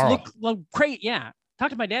Pitt would just look great. Yeah.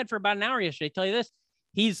 Talked to my dad for about an hour yesterday. Tell you this,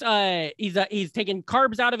 he's taking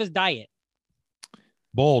carbs out of his diet.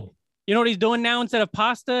 Bold. You know what he's doing now instead of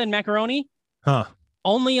pasta and macaroni? Huh?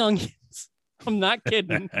 Only onions. I'm not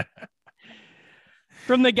kidding.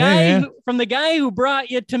 From the guy who brought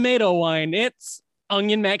you tomato wine, it's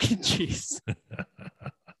onion mac and cheese.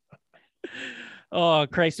 Oh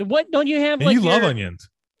Christ! What don't you have? You love onions.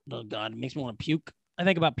 Oh God, it makes me want to puke. I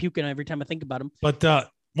think about puking every time I think about him. But one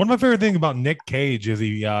of my favorite things about Nick Cage is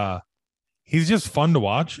he's just fun to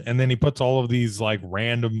watch, and then he puts all of these like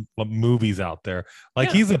random movies out there.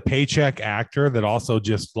 Like he's a paycheck actor that also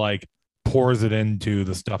just like pours it into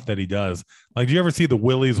the stuff that he does. Like, do you ever see the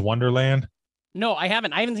Willy's Wonderland? No, I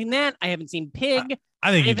haven't. I haven't seen that. I haven't seen Pig.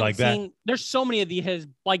 I think you'd like that. There's so many of his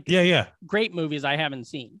like great movies I haven't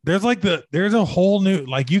seen. There's a whole new,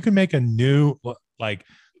 like, you can make a new like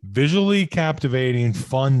visually captivating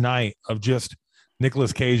fun night of just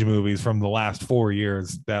Nicolas Cage movies from the last 4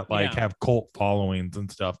 years that like have cult followings and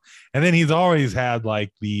stuff. And then he's always had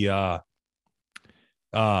like the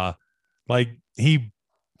like he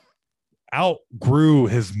outgrew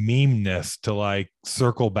his memeness to like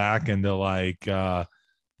circle back into like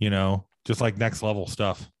just like next level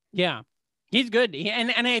stuff. Yeah, he's good.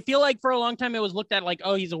 And I feel like for a long time it was looked at like,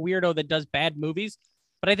 oh, he's a weirdo that does bad movies,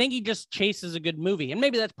 but I think he just chases a good movie. And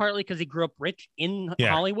maybe that's partly because he grew up rich in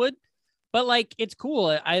Hollywood, but like it's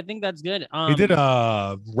cool. I think that's good. He did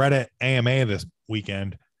a Reddit AMA this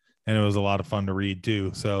weekend and it was a lot of fun to read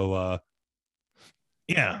too. So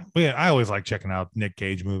I always like checking out Nick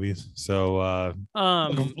Cage movies. So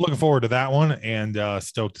looking forward to that one, and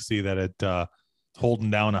stoked to see that it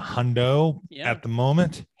holding down a hundo at the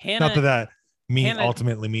moment. Not that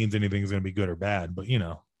ultimately means anything's going to be good or bad, but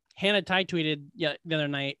Hannah Ty tweeted the other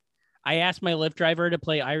night, I asked my Lyft driver to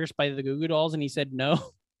play Iris by the Goo Goo Dolls, and he said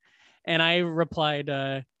no. And I replied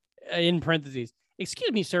in parentheses,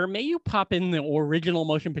 excuse me, sir, may you pop in the original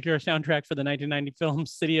motion picture soundtrack for the 1990 film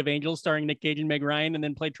City of Angels starring Nick Cage and Meg Ryan and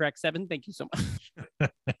then play track 7? Thank you so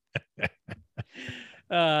much.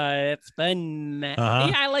 It's fun.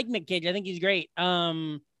 Yeah, I like Nick Cage. I think he's great.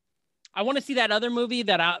 I want to see that other movie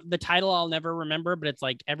that the title I'll never remember, but it's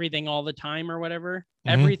like Everything All the Time or whatever.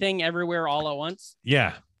 Everything Everywhere All at Once.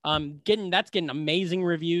 Yeah. That's getting amazing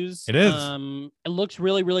reviews. It is. It looks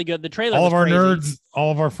really, really good. The trailer. All of our crazy. nerds,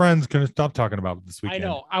 all of our friends couldn't stop talking about it this weekend. I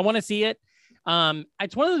know. I want to see it.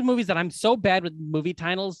 It's one of those movies that I'm so bad with movie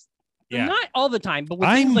titles. Yeah. Not all the time, but with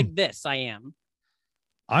things like this, I am.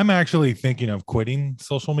 I'm actually thinking of quitting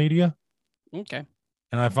social media. Okay.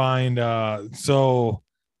 And I find so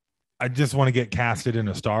I just want to get casted in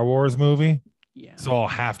a Star Wars movie. Yeah. So I'll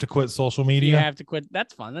have to quit social media. You have to quit.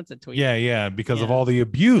 That's fun. That's a tweet. Yeah, because of all the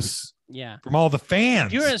abuse. Yeah. From all the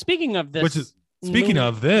fans. Speaking of this, which is speaking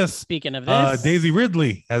of this, Daisy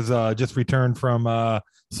Ridley has just returned from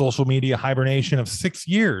social media hibernation of 6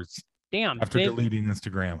 years. Damn. After deleting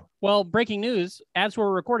Instagram. Well, breaking news, as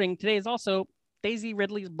we're recording, today is also Daisy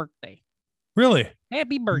Ridley's birthday. Really?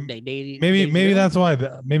 Happy birthday, Daisy. Maybe that's why.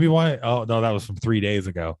 Maybe why. Oh no, that was from 3 days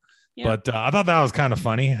ago. Yeah. But I thought that was kind of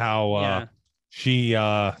funny how she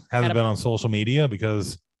hasn't been on social media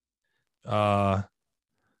because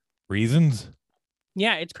reasons.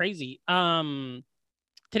 Yeah, it's crazy.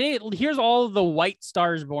 Today, here's all the white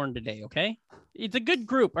stars born today. Okay, it's a good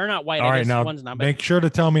group, or not white. All right, now one's not, make sure to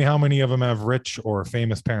tell me how many of them have rich or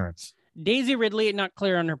famous parents. Daisy Ridley, not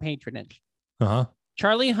clear on her patronage.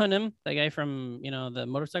 Charlie Hunnam, the guy from the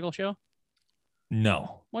motorcycle show.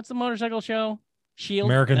 No. What's the motorcycle show? Shield.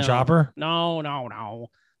 American Chopper. No.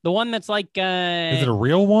 The one that's like. Is it a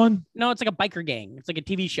real one? No, it's like a biker gang. It's like a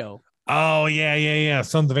TV show. Oh yeah.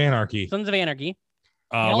 Sons of Anarchy.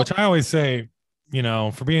 Which I always say,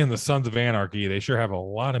 for being the Sons of Anarchy, they sure have a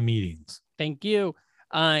lot of meetings. Thank you.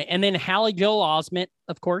 And then Hallie Joel Osment,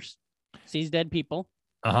 of course, sees dead people.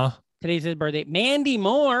 Today's his birthday. Mandy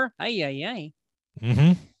Moore. Ay.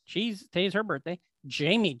 Mm-hmm. Today's her birthday.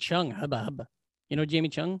 Jamie Chung. Hubba. You know Jamie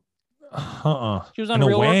Chung? She was on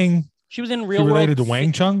Real World. She was in Real World. Related to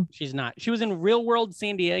Wang Chung? She's not. She was in Real World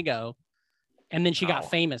San Diego, and then she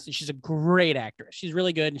got famous. And she's a great actress. She's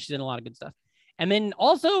really good, and she's in a lot of good stuff. And then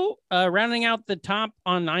also rounding out the top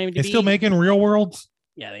on IMDb. They still making Real Worlds?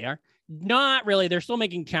 Yeah, they are. Not really. They're still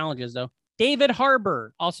making challenges though. David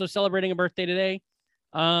Harbour also celebrating a birthday today.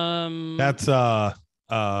 That's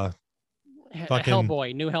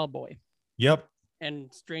Hellboy, new Hellboy. Yep.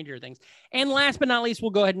 And Stranger Things. And last but not least,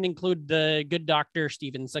 we'll go ahead and include the good doctor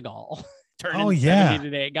Steven Seagal. Turning 70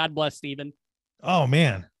 today. God bless Steven. Oh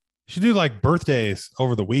man. You should do like birthdays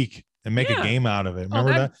over the week and make a game out of it.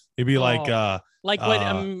 Remember that? It'd be like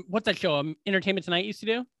what's that show? Entertainment Tonight used to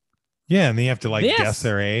do? Yeah, and then you have to guess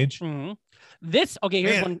their age. Mm-hmm.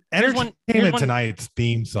 Here's one. Entertainment Tonight's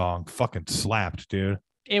theme song fucking slapped, dude.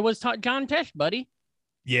 It was John Tesh, buddy.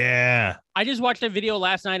 Yeah. I just watched a video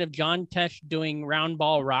last night of John Tesh doing Round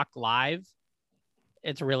Ball Rock live.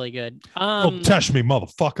 It's really good. Don't Tesh me,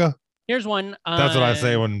 motherfucker. Here's one. That's what I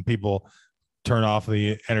say when people turn off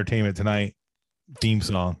the Entertainment Tonight theme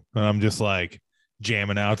song. And I'm just like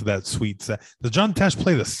jamming out to that sweet sax. Does John Tesh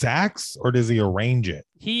play the sax or does he arrange it?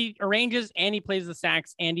 He arranges and he plays the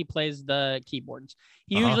sax and he plays the keyboards.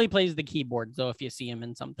 He usually plays the keyboards, though, if you see him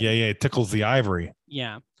in something. Yeah, it tickles the ivory.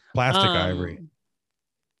 Yeah. Plastic ivory.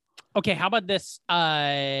 Okay, how about this?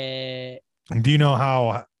 Do you know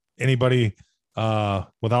how anybody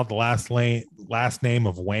without the last name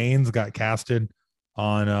of Wayne's got casted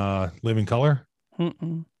on Living Color?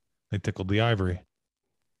 Mm-mm. They tickled the ivory.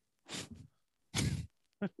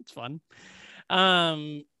 It's fun.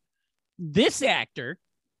 This actor,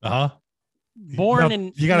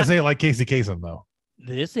 born you got to say it like Casey Kasem, though.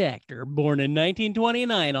 This actor, born in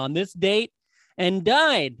 1929 on this date, and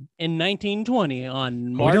died in 1920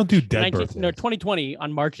 on March. We don't do dead birthdays. No, 2020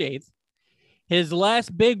 on March 8th. His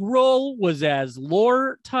last big role was as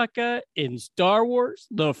Lor Taka in Star Wars: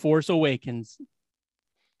 The Force Awakens.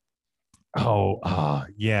 Yeah.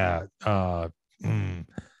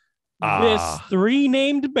 This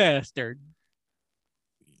three-named bastard.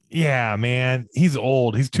 Yeah, man. He's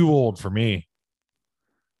old. He's too old for me.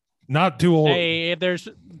 Not too old. Hey, if there's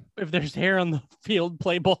hair on the field,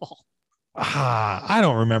 play ball. I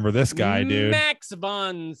don't remember this guy, dude. Max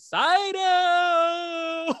von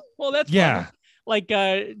Sydow. Well, that's fun. Like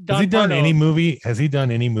Don Has he done Pardo. any movie? Has he done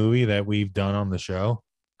any movie that we've done on the show?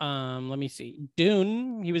 Let me see.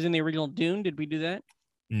 Dune. He was in the original Dune. Did we do that?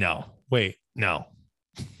 No. Wait, no.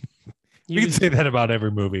 You can say that about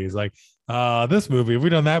every movie. It's like, this movie. Have we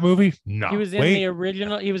done that movie? No. He was in the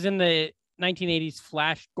original. He was in the 1980s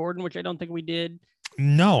Flash Gordon, which I don't think we did.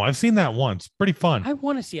 No, I've seen that once. Pretty fun. I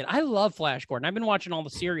want to see it. I love Flash Gordon. I've been watching all the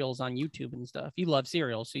serials on YouTube and stuff. You love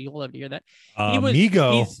serials, so you'll love to hear that.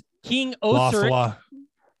 He's King Osric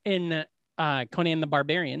in Conan the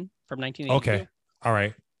Barbarian from 1982. Okay. All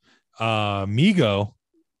right. Migo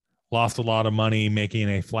lost a lot of money making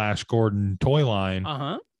a Flash Gordon toy line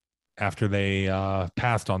after they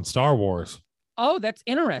passed on Star Wars. Oh, that's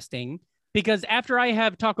interesting. Because after I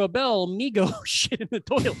have Taco Bell, Migo shit in the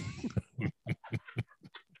toilet.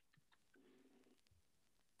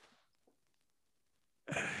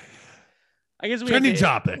 I guess trending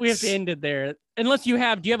topics. We have to end it there. Unless do you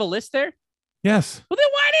have a list there? Yes. Well, then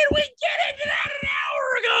why didn't we get into that an hour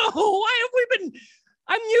ago? Why have we been?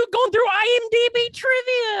 You going through IMDb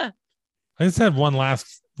trivia. I just had one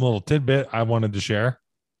last little tidbit I wanted to share.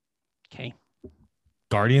 Okay.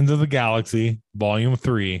 Guardians of the Galaxy Volume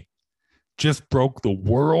 3 just broke the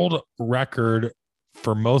world record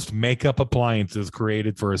for most makeup appliances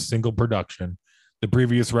created for a single production. The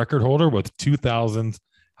previous record holder was 2000's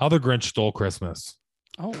How the Grinch Stole Christmas.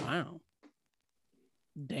 Oh, wow.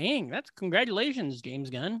 Dang, that's congratulations, James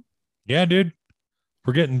Gunn. Yeah, dude.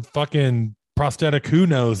 We're getting fucking prosthetic who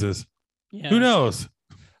knowses. Yeah. Who knows?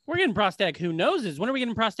 We're getting prosthetic who knowses. When are we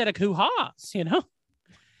getting prosthetic who haws, you know?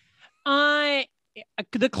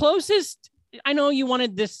 The closest, I know you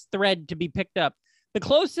wanted this thread to be picked up. The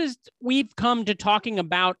closest we've come to talking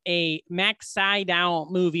about a Max Sydow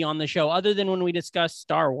movie on the show, other than when we discussed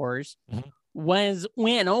Star Wars, was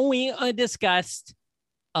when we discussed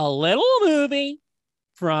a little movie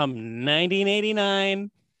from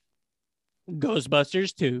 1989,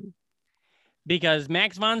 Ghostbusters 2, because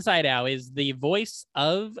Max von Sydow is the voice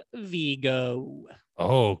of Vigo.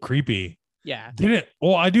 Oh, creepy. Yeah.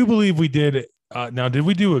 I do believe we did. Now, did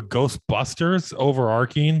we do a Ghostbusters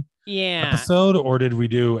overarching episode, or did we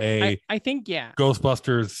do I think, yeah.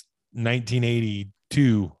 Ghostbusters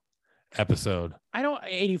 1982 episode?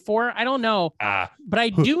 84. I don't know. But I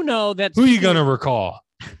do know that. Who are you going to recall?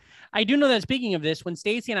 I do know that speaking of this, when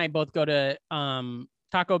Stacy and I both go to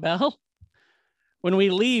Taco Bell, when we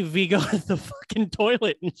leave, we go to the fucking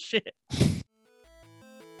toilet and shit.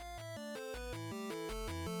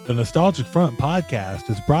 The Nostalgic Front podcast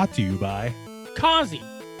is brought to you by Kazi,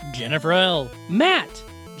 Jennifer L., Matt,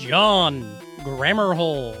 John, Grammar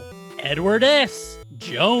Hole, Edward S.,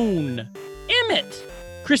 Joan, Emmett,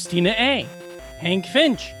 Christina A., Hank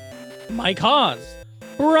Finch, Mike Hawes,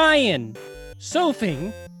 Brian,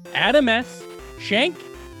 Sophie, Adam S., Shank,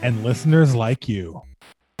 and listeners like you.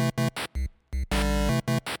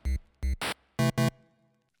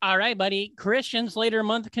 All right, buddy. Christian Slater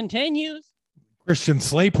month continues. Christian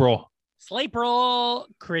Slapril.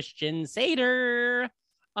 Christian Sater.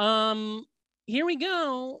 Here we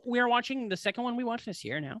go. We are watching the second one we watched this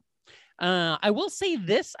year now. I will say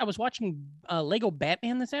this. I was watching Lego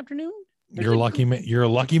Batman this afternoon. You're a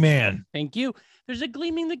lucky man. Thank you. There's a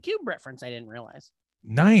Gleaming the Cube reference I didn't realize.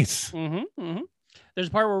 Nice. There's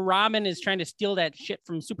a part where Robin is trying to steal that shit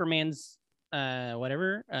from Superman's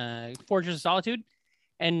Fortress of Solitude.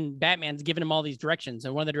 And Batman's giving him all these directions.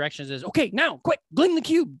 And one of the directions is, okay, now, quick, gleam the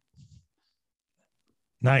cube.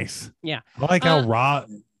 Nice. Yeah. I like how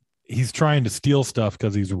he's trying to steal stuff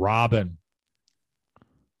because he's Robin.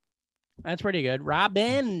 That's pretty good.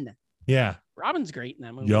 Robin. Yeah. Robin's great in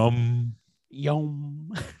that movie.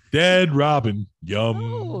 Yum. Dead Robin. Yum.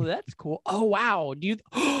 Oh, that's cool. Oh, wow.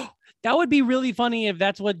 That would be really funny if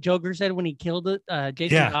that's what Joker said when he killed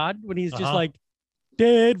Jason Todd, when he's just like,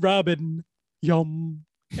 dead Robin. Yum.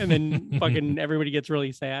 And then fucking everybody gets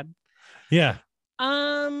really sad. Yeah.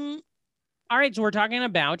 All right, so we're talking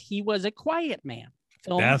about He Was a Quiet Man.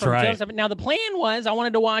 That's right. Now the plan was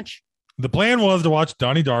to watch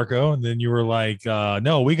Donnie Darko, and then you were like,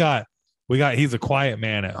 no, we got He's a Quiet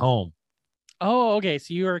Man at home. Oh, okay.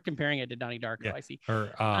 So you were comparing it to Donnie Darko. Yeah. I see.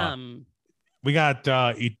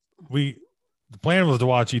 The plan was to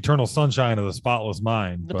watch Eternal Sunshine of the Spotless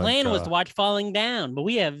Mind. The plan was to watch Falling Down, but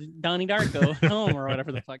we have Donnie Darko at home or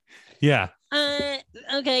whatever the fuck. Yeah.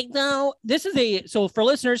 Okay. So this is so for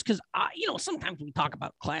listeners, because sometimes we talk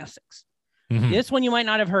about classics. This one you might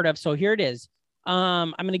not have heard of. So here it is.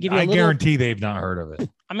 I'm going to give you I guarantee they've not heard of it.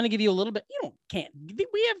 I'm going to give you a little bit.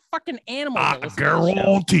 We have fucking animals. I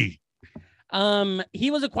guarantee.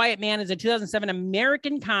 He Was a Quiet Man is a 2007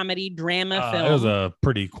 American comedy drama film. It was a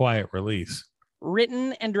pretty quiet release.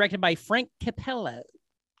 Written and directed by Frank Capello.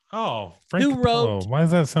 Oh, Frank Capello. Why does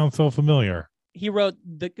that sound so familiar? He wrote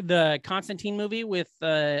the Constantine movie with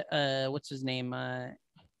what's his name?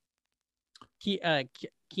 Keenan?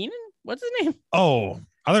 What's his name? Oh,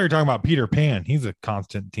 I thought you were talking about Peter Pan. He's a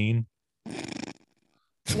Constantine.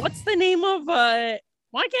 What's the name of why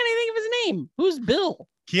can't I think of his name? Who's Bill?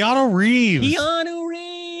 Keanu Reeves.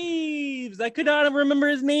 I could not remember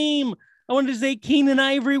his name. I wanted to say Keenan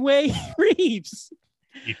Ivory Reeves.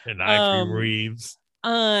 Keenan Ivory Reeves.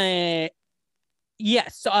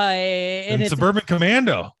 Yes. And Suburban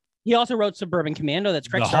Commando. He also wrote Suburban Commando. That's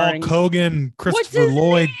correct. The Hulk Hogan, Christopher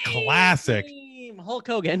Lloyd classic. Hulk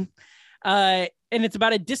Hogan. And it's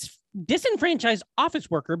about a disenfranchised office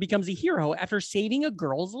worker becomes a hero after saving a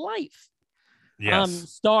girl's life. Yes.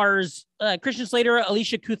 Stars Christian Slater,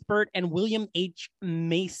 Alicia Cuthbert, and William H.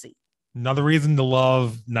 Macy. Another reason to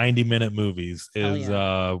love 90-minute movies is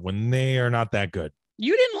when they are not that good.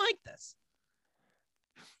 You didn't like this.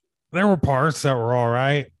 There were parts that were all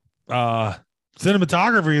right.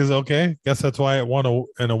 Cinematography is okay. Guess that's why it won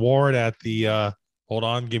an award at the hold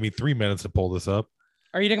on, give me 3 minutes to pull this up.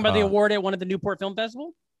 Are you talking about the award it won at the Newport Film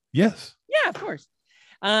Festival? Yes. Yeah, of course.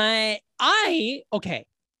 All right. Okay,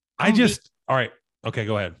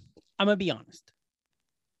 go ahead. I'm gonna be honest.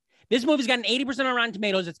 This movie's got an 80% on Rotten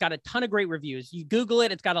Tomatoes. It's got a ton of great reviews. You Google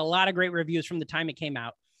it, it's got a lot of great reviews from the time it came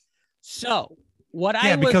out. So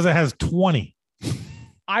because it has 20.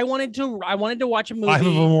 I wanted to watch a movie. 5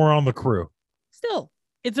 of them were on the crew. Still,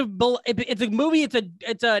 it's a movie.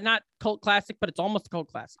 It's a not cult classic, but it's almost a cult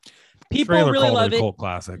classic. People really love it. Cult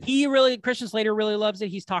classic. Christian Slater really loves it.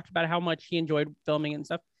 He's talked about how much he enjoyed filming and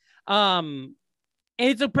stuff. And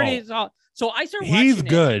it's a pretty. So I started watching. He's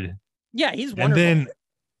good. Yeah, he's wonderful. And then,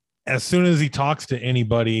 as soon as he talks to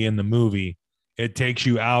anybody in the movie, it takes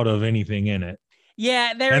you out of anything in it.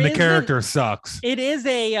 Yeah, the character sucks. It is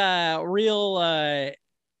a real. I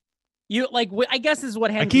guess this is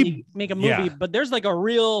what happens when you make a movie, but there's like a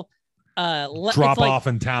real drop off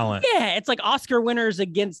in talent. Yeah, it's like Oscar winners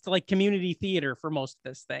against like community theater for most of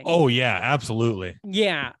this thing. Oh yeah, absolutely.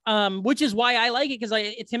 Yeah, which is why I like it, because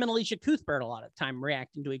it's him and Alicia Cuthbert a lot of time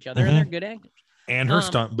reacting to each other, and they're good actors. And her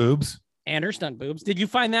stunt boobs. Did you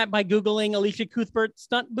find that by Googling Alicia Cuthbert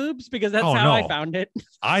stunt boobs? Because that's how I found it.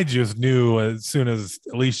 I just knew as soon as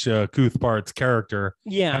Alicia Cuthbert's character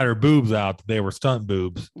had her boobs out, they were stunt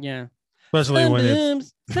boobs. Yeah. Especially stunt when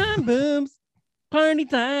boobs, stunt boobs, party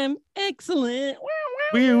time, excellent.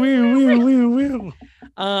 When Reem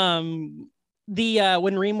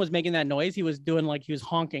was making that noise, he was doing he was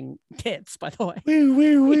honking tits, by the way.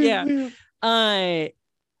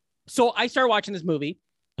 So I started watching this movie.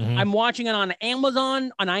 Mm-hmm. I'm watching it on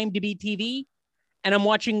Amazon, on IMDb TV, and I'm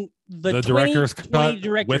watching the director's cut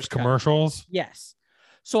with commercials. Yes.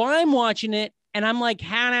 So I'm watching it, and I'm like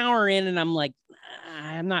an hour in, and I'm like,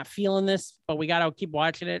 I'm not feeling this, but we got to keep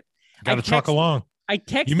watching it. Got to truck along. I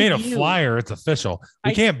texted you. Made a flyer. It's official.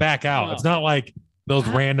 We can't back out. No. It's not like those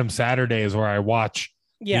random Saturdays where I watch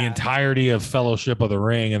the entirety of Fellowship of the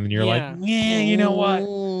Ring, and then you're like, you know what?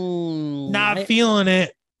 Not feeling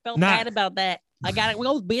it. Felt bad about that. I got it.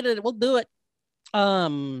 We'll beat it. We'll do it.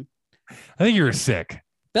 I think you were sick.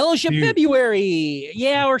 Fellowship February.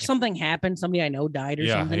 Yeah, or something happened. Somebody I know died or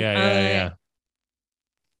something. Yeah.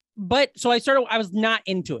 But so I was not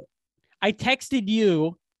into it. I texted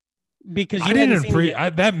you because I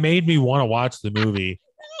didn't that made me want to watch the movie.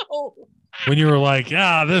 No. When you were like,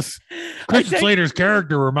 this Christian Slater's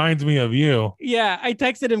character reminds me of you. Yeah, I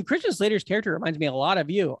texted him, Christian Slater's character reminds me a lot of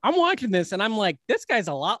you. I'm watching this and I'm like, this guy's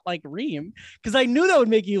a lot like Reem, because I knew that would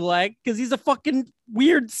make you because he's a fucking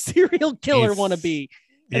weird serial killer wannabe.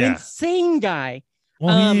 An insane guy.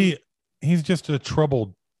 Well, he's just a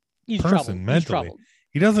troubled person mentally.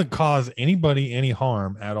 He doesn't cause anybody any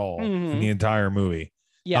harm at all in the entire movie.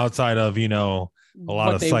 Yeah. Outside of, a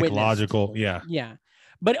lot of psychological. Witnessed. Yeah.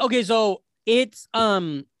 But okay, so it's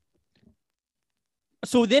so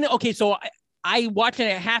I watched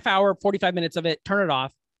it a half hour, 45 minutes of it, turn it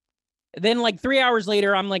off. Then 3 hours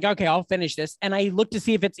later, I'm like, okay, I'll finish this. And I look to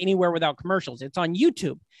see if it's anywhere without commercials. It's on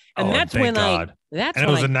YouTube. And it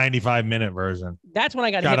was a 95-minute version. That's when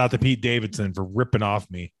I got out to Pete Davidson for ripping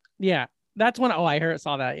off me. Yeah. That's when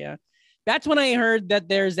saw that. Yeah. That's when I heard that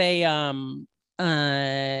there's a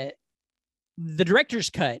the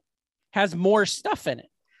director's cut has more stuff in it.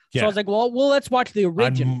 So I was like, well, let's watch the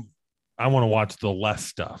original. I want to watch the less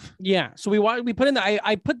stuff. Yeah. So we put in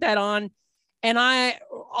I put that on, and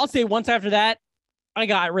I'll say once after that, I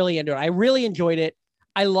got really into it. I really enjoyed it.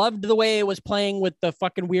 I loved the way it was playing with the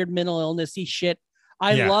fucking weird mental illness-y shit.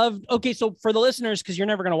 I loved. Okay. So for the listeners, because you're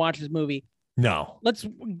never going to watch this movie. No. Let's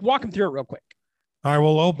walk them through it real quick. All right.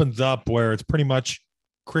 Well, it opens up where it's pretty much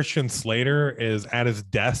Christian Slater is at his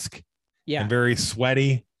desk. Yeah. And very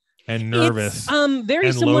sweaty and nervous. It's, very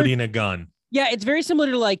and similar, loading a gun. Yeah, it's very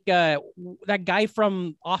similar to that guy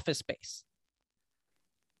from Office Space.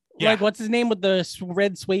 Yeah. What's his name with the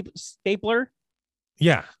red stapler?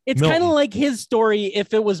 Yeah. It's kind of like his story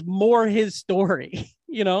if it was more his story,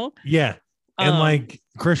 Yeah. And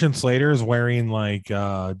Christian Slater is wearing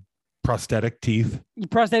prosthetic teeth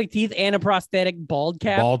and a prosthetic bald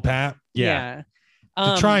cap. Bald pat. Yeah.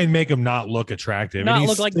 To try and make him not look attractive. Not and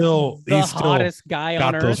look like the hottest guy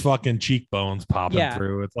on earth. Got those fucking cheekbones popping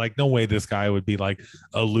through. It's like, no way this guy would be like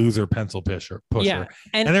a loser pencil pusher. Yeah.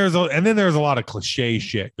 And there's a lot of cliche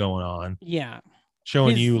shit going on. Yeah.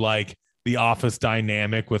 Showing you the office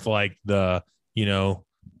dynamic with the,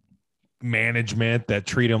 management that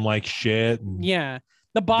treat him like shit. And,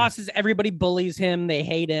 The boss is everybody bullies him. They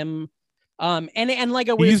hate him. And like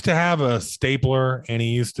he used to have a stapler, and he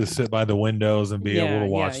used to sit by the windows and be able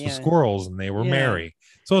to watch the squirrels, and they were merry.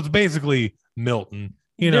 So it's basically Milton.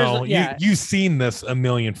 You've seen this a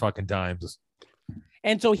million fucking times.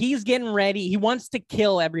 And so he's getting ready. He wants to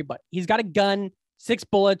kill everybody. He's got a gun, 6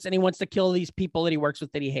 bullets, and he wants to kill these people that he works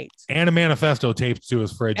with that he hates. And a manifesto taped to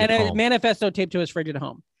his fridge at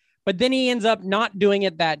home. But then he ends up not doing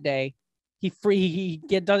it that day. He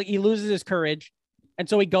loses his courage, and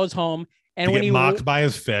so he goes home. And when he mocked by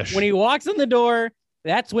his fish, when he walks in the door,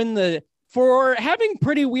 that's when for having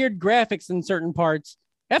pretty weird graphics in certain parts,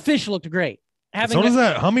 that fish looked great. So does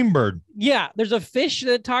that hummingbird. Yeah, there's a fish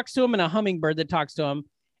that talks to him and a hummingbird that talks to him,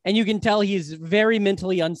 and you can tell he's very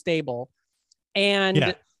mentally unstable.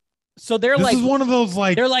 And so this is one of those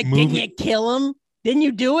they're like, didn't you kill him? Didn't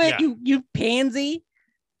you do it? Yeah. You pansy.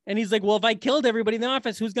 And he's like, well, if I killed everybody in the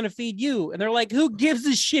office, who's going to feed you? And they're like, who gives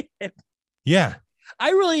a shit? Yeah.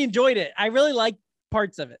 I really enjoyed it. I really liked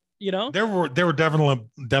parts of it. There were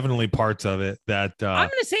definitely parts of it that I'm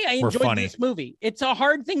going to say I enjoyed this movie. It's a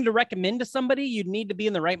hard thing to recommend to somebody. You'd need to be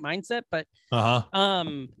in the right mindset, but so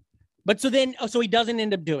he doesn't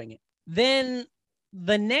end up doing it. Then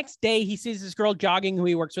the next day he sees this girl jogging who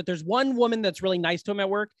he works with. There's one woman that's really nice to him at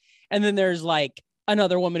work, and then there's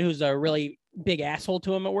another woman who's a really big asshole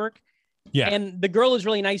to him at work. Yeah. And the girl who's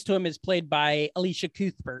really nice to him is played by Alicia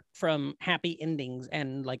Cuthbert from Happy Endings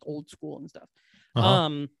and Old School and stuff.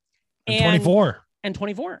 And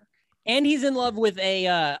 24. And he's in love with he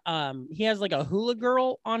has a hula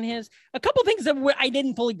girl on a couple things that I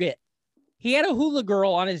didn't fully get. He had a hula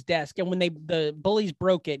girl on his desk, and when the bullies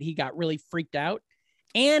broke it, he got really freaked out.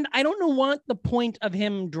 And I don't know what the point of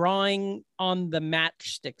him drawing on the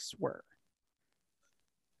matchsticks were.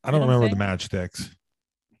 I don't remember the matchsticks.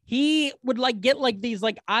 He would get these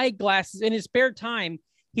eyeglasses in his spare time.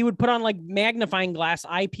 He would put on magnifying glass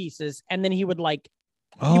eyepieces, and then he would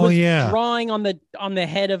drawing on the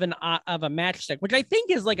head of a matchstick, which I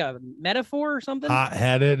think is a metaphor or something.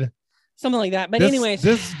 Hot-headed, something like that. But anyways,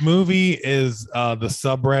 this movie is the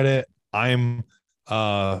subreddit. I'm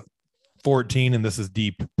 14, and this is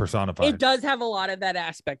deep personified. It does have a lot of that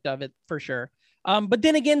aspect of it for sure. But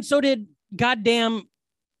then again, so did goddamn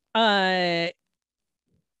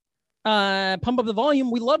Pump Up the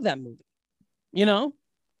Volume. We love that movie.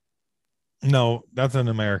 No, that's an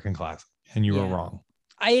American classic, and you were wrong.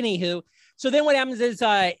 Anywho, so then what happens is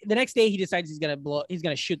the next day he decides he's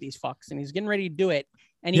gonna shoot these fucks, and he's getting ready to do it,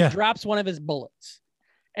 and he drops one of his bullets.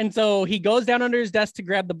 And so he goes down under his desk to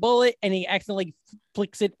grab the bullet, and he accidentally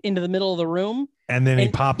flicks it into the middle of the room. And then he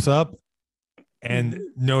pops up and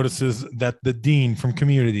notices that the dean from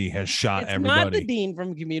Community has shot everybody. It's not the dean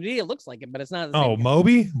from Community. It looks like it, but it's not.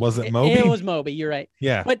 Moby? Was it Moby? It was Moby. You're right.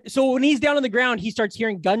 Yeah. But so when he's down on the ground, he starts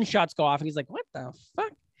hearing gunshots go off, and he's like, what the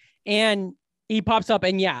fuck? And he pops up,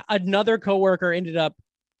 and another coworker ended up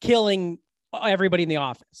killing everybody in the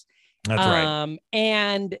office. That's right.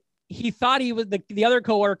 And he thought he was the other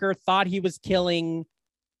coworker thought he was killing.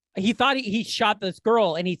 He thought he shot this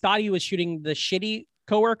girl, and he thought he was shooting the shitty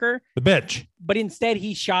coworker, the bitch. But instead,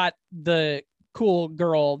 he shot the cool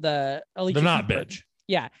girl, the Alicia. The not bitch.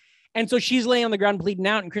 Yeah. And so she's laying on the ground bleeding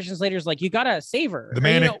out, and Christian Slater's like, "You gotta save her."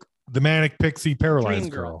 The manic pixie paralyzed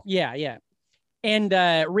girl. Yeah, yeah. And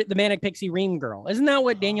the manic pixie Ream girl. Isn't that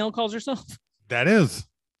what Danielle calls herself? That is.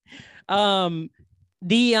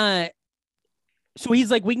 So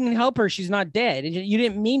he's like, we can help her. She's not dead. You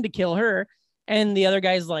didn't mean to kill her. And the other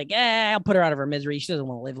guy's like, I'll put her out of her misery. She doesn't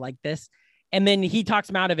want to live like this. And then he talks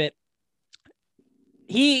him out of it.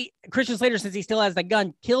 Christian Slater, since he still has that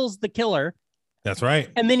gun, kills the killer. That's right.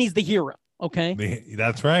 And then he's the hero. Okay.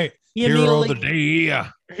 That's right. Hero of the day.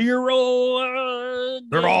 Hero.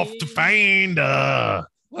 They're off to find.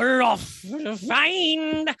 We're off to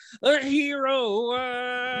find the hero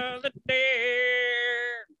of the day.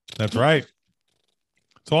 That's right.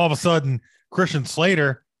 So all of a sudden, Christian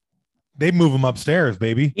Slater, they move him upstairs,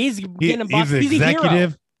 baby. He's getting he's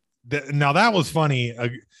executive. Now that was funny.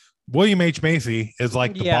 William H. Macy is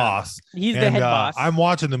like the boss. He's the head boss. I'm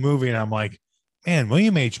watching the movie and I'm like, man,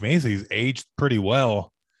 William H. Macy's aged pretty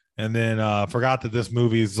well. And then forgot that this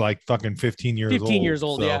movie is like fucking 15 years old. 15 years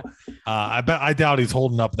old, so, yeah. I doubt he's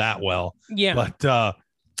holding up that well. Yeah. But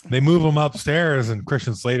they move him upstairs, and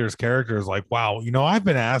Christian Slater's character is like, wow, I've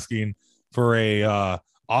been asking for a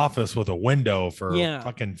office with a window for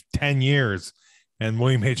fucking 10 years. And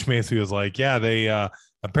William H. Macy was like, yeah, they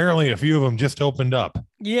apparently a few of them just opened up.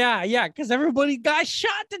 Yeah, because everybody got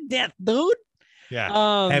shot to death, dude.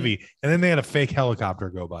 Yeah, heavy. And then they had a fake helicopter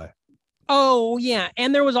go by. Oh yeah,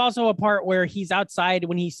 and there was also a part where he's outside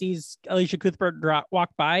when he sees Alicia Cuthbert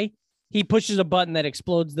walk by. He pushes a button that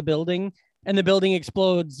explodes the building, and the building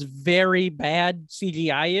explodes very bad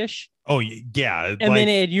CGI-ish. Oh yeah, and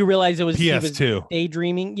then you realize it was PS2 he was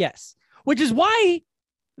daydreaming. Yes, which is why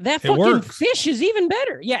that fucking fish is even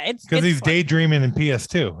better. Yeah, it's because he's daydreaming in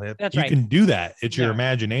PS2. That's right. You can do that. It's your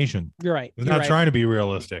imagination. You're right. It's not trying to be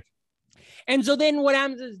realistic. And so then what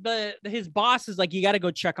happens is his boss is like, you got to go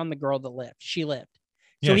check on the girl that lived. She lived.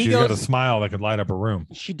 So she's got a smile that could light up a room.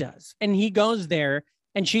 She does. And he goes there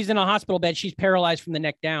and she's in a hospital bed. She's paralyzed from the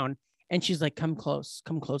neck down. And she's like, come close,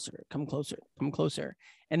 come closer, come closer, come closer.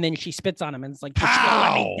 And then she spits on him and it's like,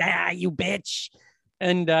 let me die, you bitch.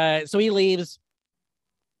 And so he leaves.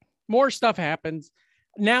 More stuff happens.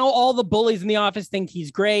 Now all the bullies in the office think he's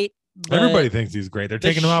great. Everybody thinks he's great. They're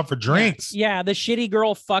taking him out for drinks. Yeah, the shitty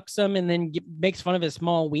girl fucks him and then makes fun of his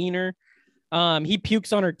small wiener. He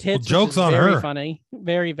pukes on her tits. Jokes on her. Funny.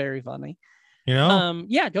 Very, very funny. You know?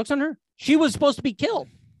 Yeah, jokes on her. She was supposed to be killed.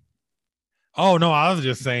 Oh, no, I was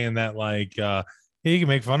just saying that, like, you can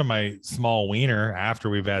make fun of my small wiener after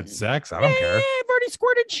we've had sex. I don't care. Yeah, I've already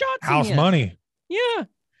squirted shots. House money. Yeah.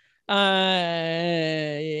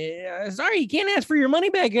 Sorry, you can't ask for your money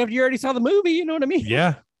back after you already saw the movie. You know what I mean?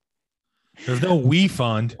 Yeah. There's no we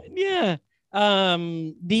fund. Yeah. We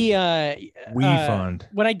fund.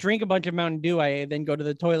 When I drink a bunch of Mountain Dew, I then go to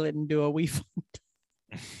the toilet and do a we fund.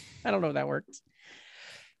 I don't know if that works.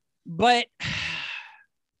 But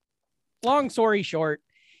long story short,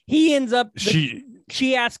 he ends up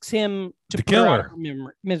she asks him to kill her out of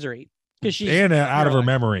misery because she's out of her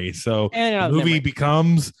memory. So the movie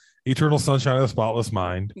becomes Eternal Sunshine of the Spotless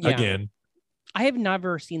Mind again. I have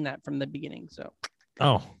never seen that from the beginning. So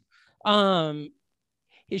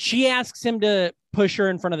she asks him to push her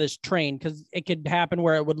in front of this train because it could happen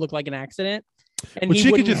where it would look like an accident. And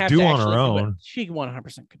she could just do on her own. She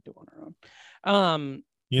 100% could do on her own.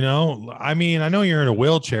 You know, I mean, I know you're in a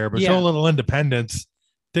wheelchair, but show a little independence.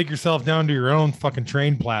 Take yourself down to your own fucking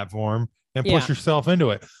train platform and push yourself into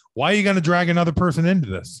it. Why are you going to drag another person into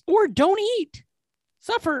this? Or don't eat,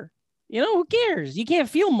 suffer. You know, who cares? You can't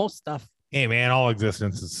feel most stuff. Hey man, all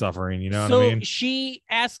existence is suffering. You know what I mean? So she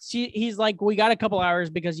asks, he's like, we got a couple hours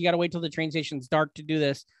because you got to wait till the train station's dark to do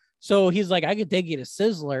this. So he's like, I could take you to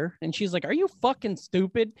Sizzler. And she's like, are you fucking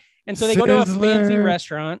stupid? And so they go to a fancy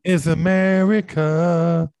restaurant. It's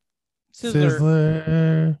America.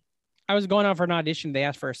 Sizzler. I was going out for an audition. They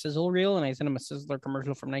asked for a sizzle reel and I sent him a Sizzler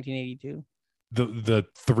commercial from 1982. The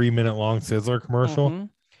 3-minute long Sizzler commercial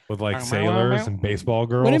with like sailors and baseball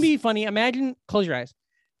girls. Wouldn't it be funny? Imagine, close your eyes.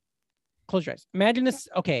 Close your eyes. Imagine this.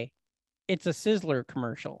 Okay. It's a Sizzler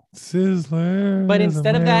commercial. Sizzler. But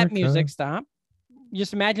instead of that music, stop.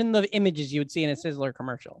 Just imagine the images you would see in a Sizzler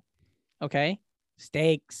commercial. Okay.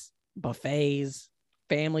 Steaks, buffets,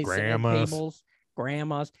 families, tables,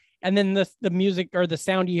 grandmas. And then the music or the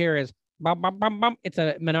sound you hear is bum, bum, bum, bum. It's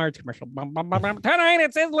a Menards commercial. Bum, bum, bum, bum. Tonight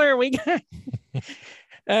at Sizzler, we got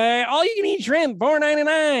all you can eat shrimp,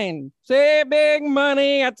 $4.99. Say big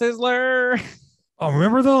money at Sizzler. Oh,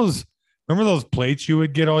 remember those plates you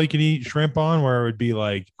would get all you can eat shrimp on, where it would be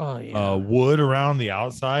like wood around the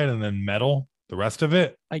outside and then metal the rest of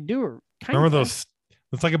it? I do. Remember those?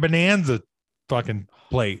 It's like a Bonanza fucking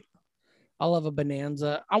plate. I love a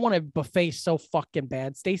Bonanza. I want a buffet so fucking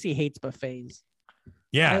bad. Stacy hates buffets.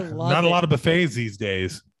 Yeah, not a lot of buffets these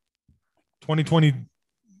days. 2020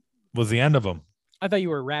 was the end of them. I thought you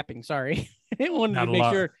were rapping. Sorry. I wanted to make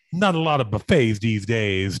sure. Not a lot of buffets these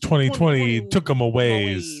days. 2020 took them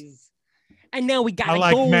away. And now we got I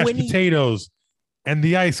like mashed potatoes and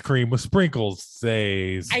the ice cream with sprinkles.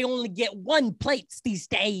 Says I only get one plate these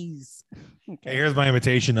days. Okay. Hey, here's my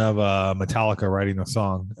imitation of Metallica writing the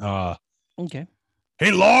song. Okay.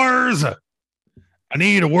 Hey Lars, I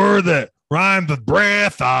need a word that rhymes with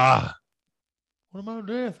breath. What am I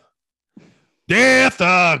death?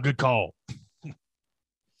 Death. Good call.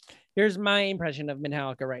 Here's my impression of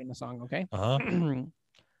Metallica writing the song. Okay.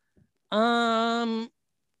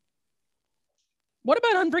 What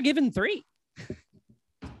about Unforgiven 3?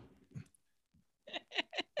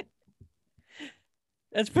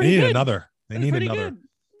 That's pretty good. They need another. Good.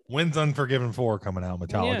 When's Unforgiven 4 coming out?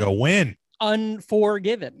 Metallica. When?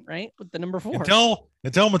 Unforgiven, right? With the number 4. Until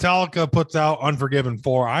Metallica puts out Unforgiven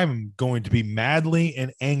 4, I'm going to be madly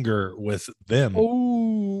in anger with them.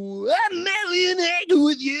 Oh, I'm madly in anger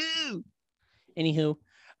with you. Anywho,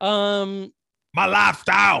 my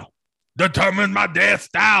lifestyle determines my death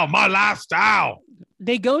style. My lifestyle.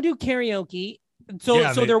 They go do karaoke.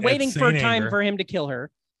 So they're waiting for time for him to kill her.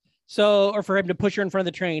 Or for him to push her in front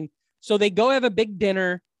of the train. So they go have a big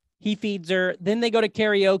dinner. He feeds her. Then they go to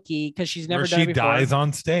karaoke because she's never done it before. She dies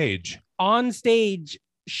on stage. On stage,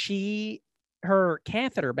 her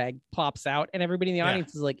catheter bag plops out, and everybody in the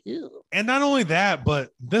audience is like, ew. And not only that,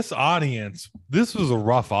 but this was a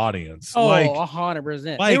rough audience. Oh,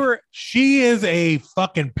 100%. Like, she is a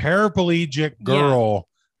fucking paraplegic girl,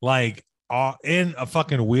 like in a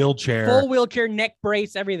fucking wheelchair, full wheelchair, neck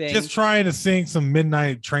brace, everything, just trying to sing some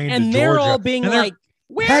Midnight Train and to they're Georgia. all being like,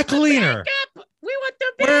 heckling her. We want the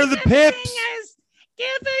backup. Where are the pips? Singers. Give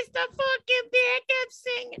us the fucking backup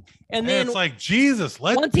singing. And then it's like, Jesus,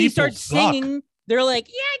 once he starts singing, they're like,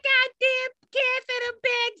 goddamn catheter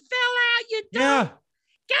bag fell out. You don't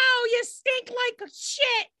go. You stink like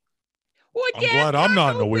shit. I'm glad I'm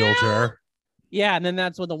not in a wheelchair. Yeah, and then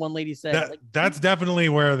that's what the one lady said. That's definitely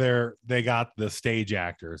where they got the stage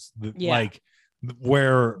actors. Like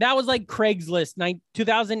where that was like Craigslist,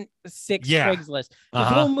 2006 Craigslist. The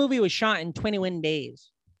whole movie was shot in 21 days.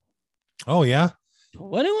 Oh yeah,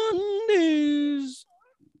 21 days.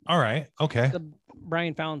 All right, okay. The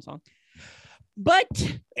Brian Fallon song. But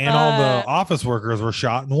all the office workers were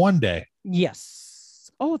shot in one day.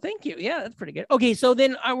 Yes. Oh, thank you. Yeah, that's pretty good. Okay, so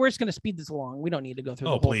then we're just gonna speed this along. We don't need to go through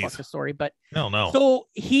the whole fucking story, but no. So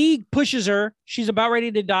he pushes her. She's about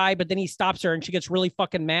ready to die, but then he stops her, and she gets really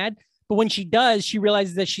fucking mad. But when she does, she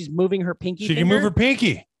realizes that she's moving her pinky. She can move her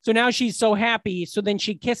pinky. So now she's so happy. So then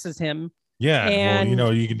she kisses him. Yeah, and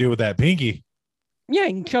well, you can do with that pinky. Yeah,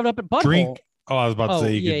 you can shove it up at butthole. Drink. Oh, I was about to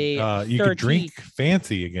say you could drink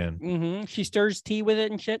fancy again. Mm-hmm. She stirs tea with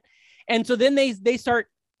it and shit. And so then they start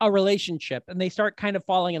a relationship, and they start kind of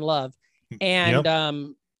falling in love.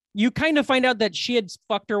 And you kind of find out that she had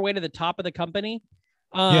fucked her way to the top of the company,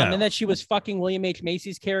 and that she was fucking William H.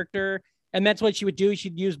 Macy's character. And that's what she would do.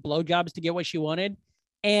 She'd use blowjobs to get what she wanted.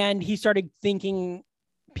 And he started thinking,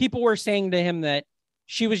 people were saying to him that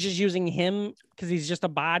she was just using him because he's just a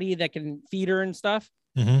body that can feed her and stuff.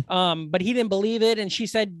 Mm-hmm. But he didn't believe it. And she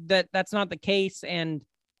said that that's not the case. And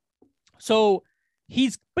so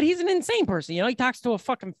he's an insane person. You know, he talks to a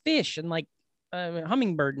fucking fish and like a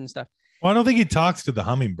hummingbird and stuff. Well, I don't think he talks to the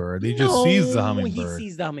hummingbird. He just sees the hummingbird. He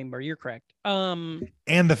sees the hummingbird. You're correct. And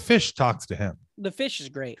the fish talks to him. The fish is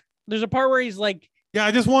great. There's a part where he's like, yeah,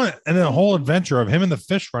 I just want and then a whole adventure of him and the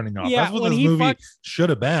fish running off. Yeah, that's what this movie should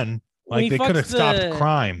have been. Like they could have stopped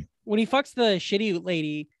crime. When he fucks the shitty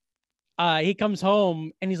lady, he comes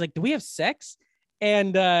home and he's like, do we have sex?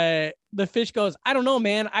 And the fish goes, I don't know,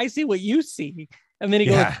 man. I see what you see. And then he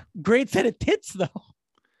goes, great set of tits, though.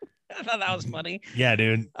 I thought that was funny. Yeah,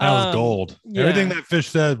 dude. That was gold. Yeah. Everything that fish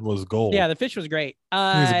said was gold. Yeah, the fish was great.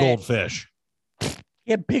 He's a goldfish.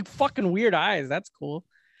 He had big fucking weird eyes. That's cool.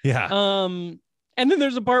 Yeah. And then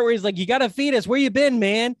there's a part where he's like, you got to feed us. Where you been,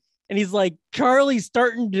 man? And he's like, Charlie's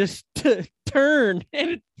starting to turn.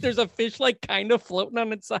 And there's a fish like kind of floating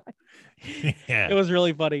on its side. Yeah. It was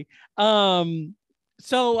really funny. When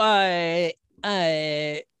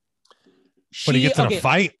he gets in a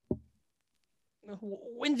fight.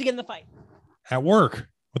 When's he get in the fight? At work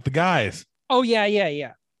with the guys. Oh, yeah.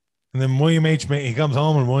 And then he comes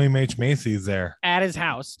home and William H. Macy's there at his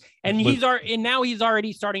house. And he's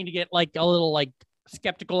already starting to get like a little like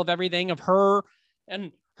skeptical of everything, of her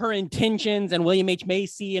and her intentions and William H.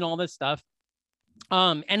 Macy and all this stuff.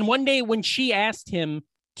 And one day when she asked him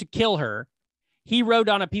to kill her, he wrote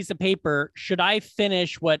on a piece of paper, should I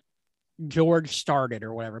finish what George started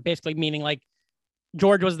or whatever? Basically meaning like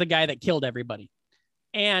George was the guy that killed everybody.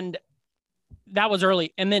 And that was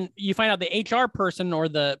early. And then you find out the HR person or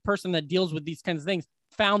the person that deals with these kinds of things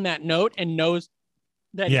found that note and knows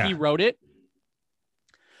that he wrote it.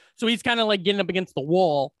 So he's kind of like getting up against the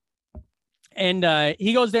wall. And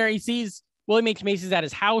he goes there. He sees William H. Macy's at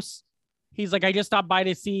his house. He's like, I just stopped by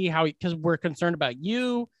to see how, because we're concerned about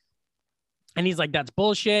you. And he's like, that's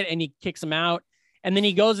bullshit. And he kicks him out. And then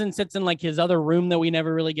he goes and sits in like his other room that we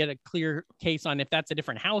never really get a clear case on if that's a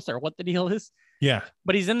different house or what the deal is. Yeah.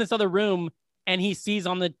 But he's in this other room and he sees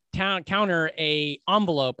on the counter a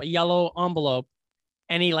yellow envelope,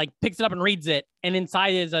 and he like picks it up and reads it. And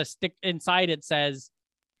inside is a stick. Inside it says,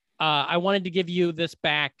 I wanted to give you this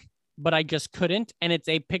back, but I just couldn't. And it's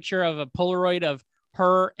a picture of a Polaroid of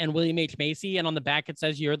her and William H. Macy. And on the back, it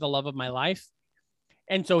says, you're the love of my life.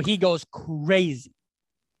 And so he goes crazy.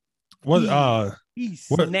 He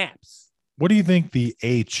snaps. What do you think the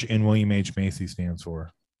H in William H. Macy stands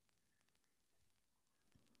for?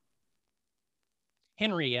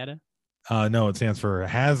 Henrietta. No, it stands for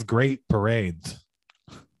has great parades.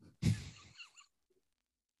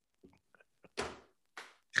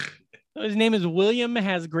 His name is William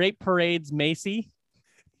Has Great Parades Macy.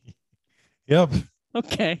 Yep.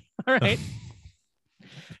 Okay. All right.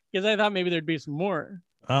 Because I thought maybe there'd be some more.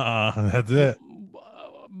 That's it.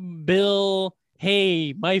 Bill,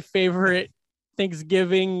 hey, my favorite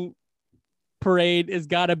Thanksgiving parade has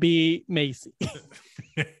got to be Macy.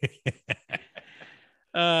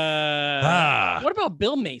 What about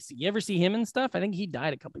Bill Macy? You ever see him and stuff? I think he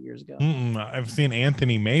died a couple years ago. I've seen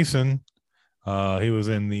Anthony Mason. He was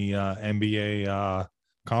in the NBA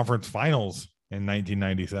conference finals in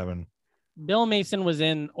 1997. Bill Mason was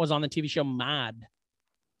on the TV show Mad.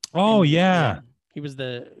 Oh, yeah. He was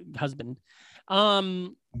the husband.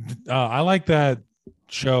 I like that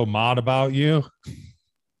show Mod About You.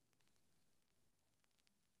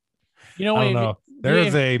 You know, I don't know.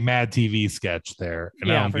 There's a Mad TV sketch there,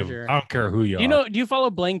 and I don't care who you are. Do you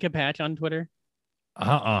follow Blaine Capatch on Twitter?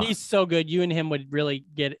 He's so good. You and him would really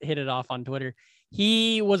hit it off on Twitter.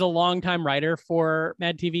 He was a longtime writer for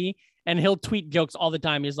Mad TV, and he'll tweet jokes all the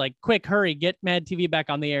time.'s like, quick, hurry, get Mad TV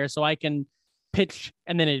back on the air so I can pitch,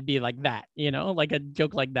 and then it'd be like that, like a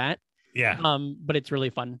joke like that. Yeah. But it's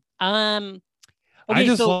really fun. Okay, I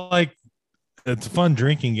just like, it's a fun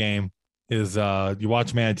drinking game. Is you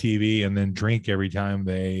watch Mad TV and then drink every time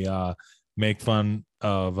they make fun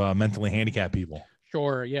of mentally handicapped people.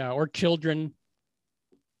 Sure, yeah, or children.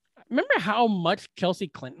 Remember how much Chelsea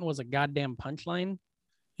Clinton was a goddamn punchline?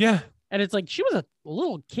 Yeah. And it's like she was a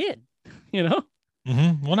little kid,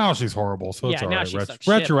 Mm-hmm. Well, now she's horrible, so it's all right.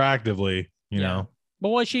 Retroactively, you know. But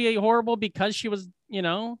was she horrible because she was,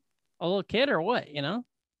 a little kid or what,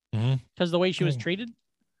 Because the way she was treated?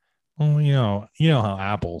 Well, you know how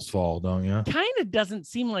apples fall, don't you? Kind of doesn't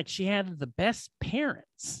seem like she had the best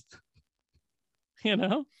parents,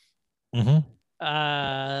 Mm-hmm.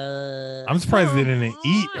 I'm surprised they didn't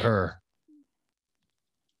eat her.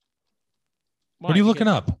 What are you looking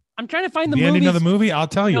up? I'm trying to find the ending of the movie. I'll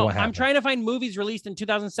tell you what happened. I'm trying to find movies released in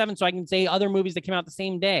 2007 so I can say other movies that came out the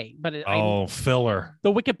same day. But filler.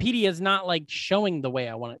 The Wikipedia is not like showing the way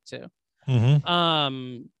I want it to.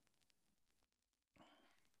 Mm-hmm.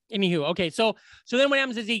 Anywho, okay, so then what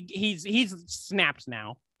happens is he's snapped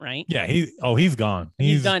now, right? Yeah, he's gone.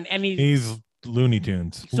 He's done, and he's Looney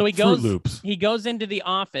Tunes. So he Fruit Loops. He goes into the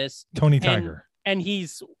office. Tony Tiger. And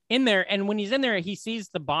he's in there, and when he's in there, he sees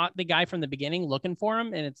the guy from the beginning looking for him,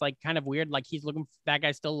 and it's like kind of weird, like that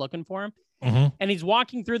guy's still looking for him. Mm-hmm. And he's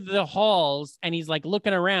walking through the halls, and he's like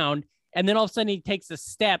looking around, and then all of a sudden he takes a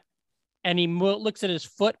step, and he looks at his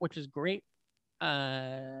foot, which is great.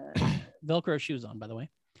 Velcro shoes on, by the way.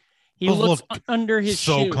 He looks under his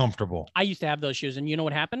shoe. So comfortable. I used to have those shoes, and you know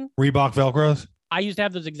what happened? Reebok Velcros? I used to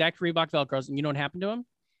have those exact Reebok Velcros, and you know what happened to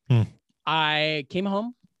them? I came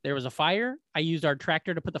home. There was a fire. I used our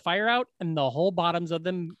tractor to put the fire out, and the whole bottoms of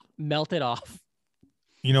them melted off.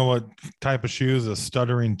 You know what type of shoes a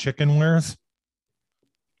stuttering chicken wears?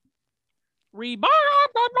 Reebok.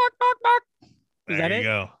 Is that it?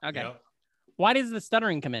 Go. Okay. Yep. Why does the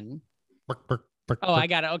stuttering come in? I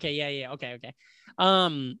got it. Okay. Yeah. Okay.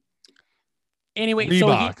 Anyway,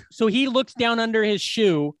 Reebok. so he looks down under his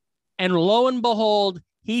shoe, and lo and behold,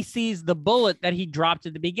 he sees the bullet that he dropped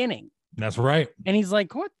at the beginning. That's right. And he's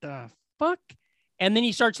like, what the fuck? And then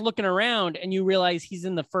he starts looking around, and you realize he's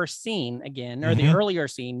in the first scene again, or the earlier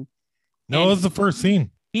scene. No, it's the first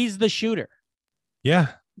scene. He's the shooter. Yeah.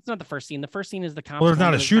 It's not the first scene. The first scene is the cops. Well, there's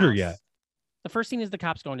not a shooter yet. The first scene is the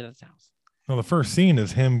cops going to this house. No, the first scene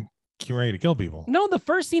is him ready to kill people. No, the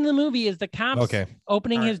first scene of the movie is the cops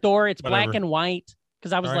opening his door. It's black and white.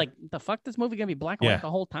 Because I was like, the fuck, this movie gonna be black and white the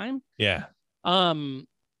whole time? Yeah.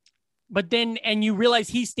 But then, and you realize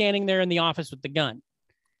he's standing there in the office with the gun,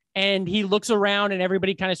 and he looks around, and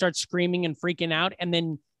everybody kind of starts screaming and freaking out. And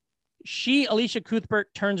then Alicia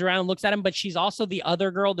Cuthbert, turns around and looks at him, but she's also the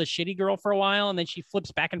other girl, the shitty girl, for a while, and then she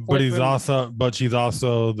flips back and forth. But she's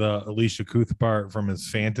also the Alicia Cuthbert from his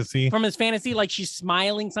fantasy. Like she's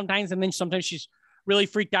smiling sometimes, and then sometimes she's really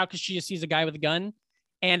freaked out because she just sees a guy with a gun,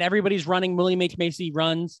 and everybody's running. William H. Macy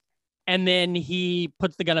runs, and then he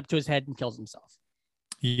puts the gun up to his head and kills himself.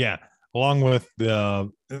 Yeah. Along with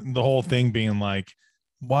the whole thing being like,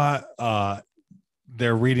 what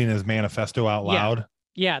they're reading his manifesto out loud.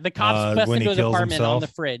 Yeah, the cops bust into his apartment on the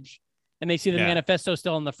fridge, and they see the manifesto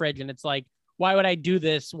still in the fridge, and it's like, why would I do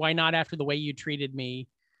this? Why not after the way you treated me?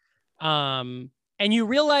 And you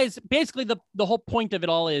realize basically the whole point of it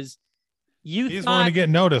all is he's going to get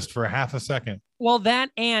noticed for half a second. Well, that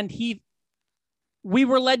and we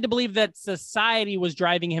were led to believe that society was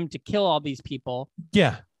driving him to kill all these people.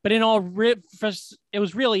 Yeah. But it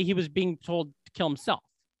was really, he was being told to kill himself.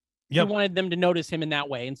 Yep. He wanted them to notice him in that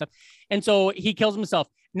way and stuff. And so he kills himself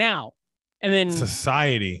now. And then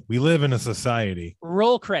society. We live in a society.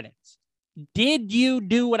 Roll credits. Did you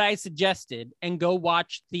do what I suggested and go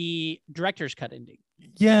watch the director's cut ending?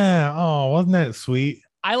 Yeah. Oh, wasn't that sweet?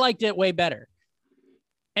 I liked it way better.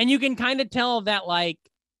 And you can kind of tell that like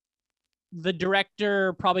the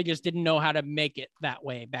director probably just didn't know how to make it that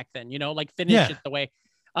way back then, like finish it the way.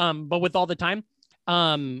 But with all the time,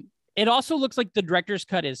 it also looks like the director's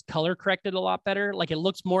cut is color corrected a lot better. Like it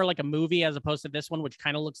looks more like a movie as opposed to this one, which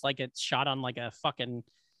kind of looks like it's shot on like a fucking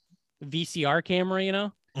VCR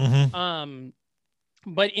camera, Mm-hmm.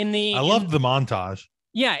 But I loved the montage.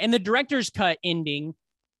 Yeah. In the director's cut ending,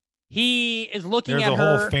 he is looking There's at a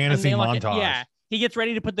her. whole fantasy montage. He gets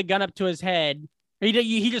ready to put the gun up to his head.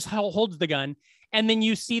 He just holds the gun. And then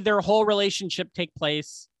you see their whole relationship take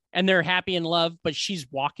place and they're happy in love, but she's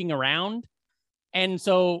walking around. And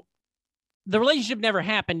so the relationship never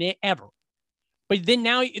happened ever. But then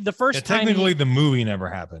now the first time technically the movie never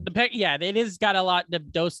happened. It has got a lot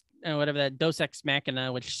of Dos Ex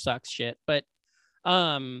Machina, which sucks shit. But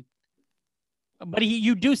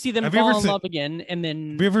you do see them fall in love again, and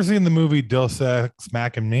then have you ever seen the movie Dos Ex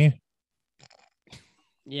Machina?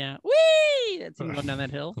 Yeah, wee! That's him going down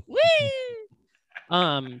that hill. Wee!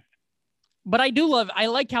 But I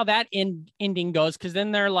like how that ending goes, because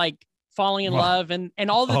then they're like falling in love and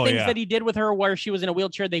all the things that he did with her where she was in a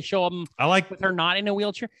wheelchair, they show him with her not in a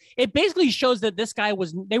wheelchair. It basically shows that this guy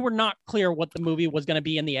they were not clear what the movie was going to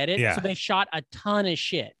be in the edit. Yeah. So they shot a ton of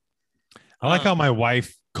shit. I like how my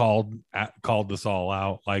wife called this all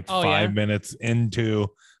out like 5 minutes into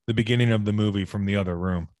the beginning of the movie from the other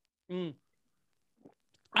room.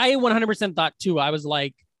 I 100% thought too. I was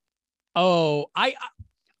like, the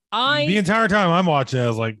entire time I'm watching it, I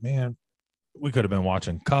was like, man, we could have been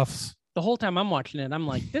watching Cuffs. The whole time I'm watching it, I'm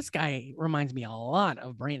like, this guy reminds me a lot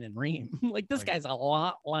of Brandon Ream. Like, this guy's a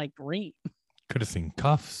lot like Ream. Could have seen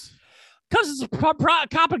Cuffs. Cuffs is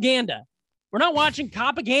propaganda. We're not watching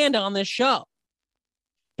propaganda on this show.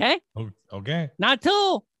 Okay? Okay. Not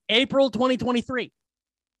till April 2023.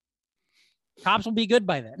 Cops will be good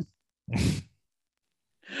by then.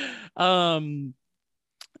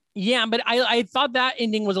 Yeah, but I thought that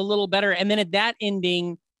ending was a little better. And then at that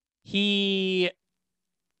ending, he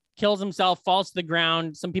kills himself, falls to the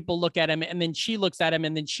ground. Some people look at him, and then she looks at him,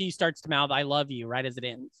 and then she starts to mouth, "I love you," right as it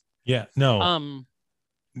ends. Yeah, no.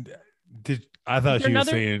 I thought she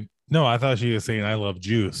was saying, "I love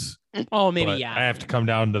juice." Oh, maybe, yeah. I have to come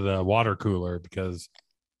down to the water cooler because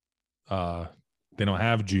they don't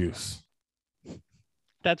have juice.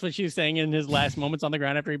 That's what she was saying in his last moments on the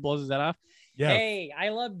ground after he blows his head off. Yeah. Hey, I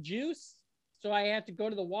love juice, so I have to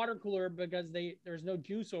go to the water cooler because there's no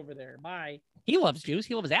juice over there. Bye. He loves juice.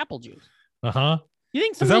 He loves apple juice. Uh-huh. You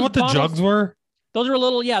think is that what the jugs were? Those are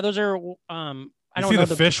little. Yeah, those are. I don't know.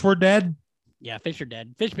 The fish were dead. Yeah, fish are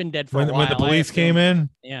dead. Fish been dead for a while. When the police came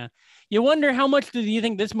in. Yeah. You wonder how much do you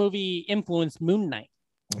think this movie influenced Moon Knight?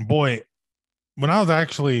 Boy, when I was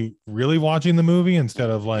actually really watching the movie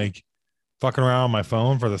instead of like fucking around on my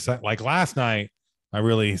phone for like last night, I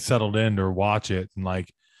really settled in to watch it, and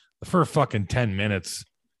like the first fucking 10 minutes,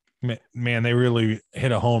 man, they really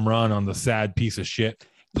hit a home run on the sad piece of shit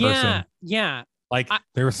person. Yeah. Like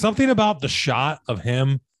there was something about the shot of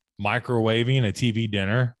him microwaving a TV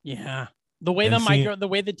dinner. Yeah. The way the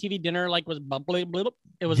TV dinner like was bubbly,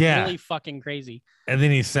 it was really fucking crazy. And then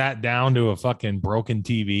he sat down to a fucking broken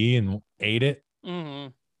TV and ate it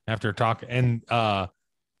after talking. And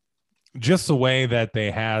just the way that they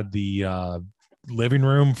had the living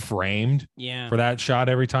room framed for that shot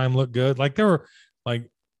every time looked good. Like there were like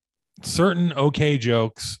certain okay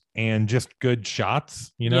jokes and just good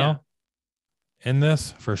shots, in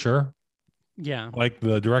this for sure. Yeah. Like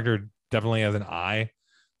the director definitely has an eye.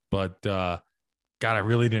 But God, I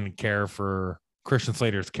really didn't care for Christian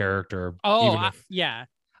Slater's character. Oh,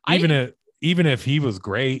 even if he was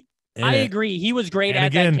great, I agree. He was great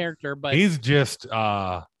at that character, but he's just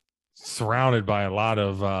surrounded by a lot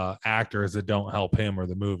of actors that don't help him or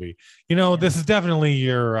the movie. This is definitely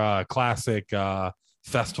your classic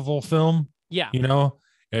festival film. Yeah,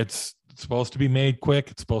 it's supposed to be made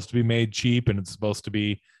quick. It's supposed to be made cheap, and it's supposed to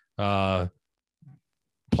be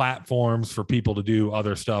platforms for people to do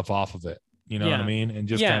other stuff off of it. You know what I mean? And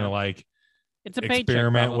just kind of like it's a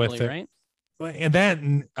experiment probably, with it. Right? And that,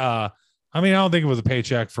 I don't think it was a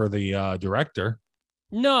paycheck for the director.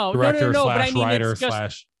 No, director no. slash but writer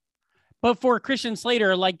slash. But for Christian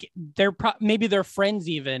Slater, like maybe they're friends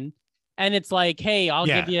even. And it's like, hey, I'll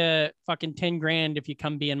give you fucking 10 grand if you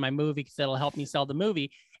come be in my movie because it'll help me sell the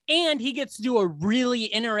movie. And he gets to do a really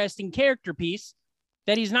interesting character piece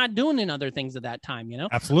that he's not doing in other things at that time,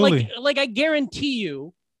 Absolutely. Like I guarantee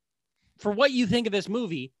you, for what you think of this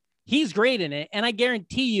movie, he's great in it. And I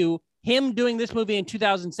guarantee you, him doing this movie in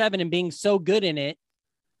 2007 and being so good in it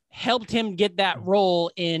helped him get that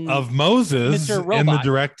role in of Moses Mr. Robot. in the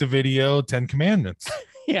direct-to-video 10 Commandments.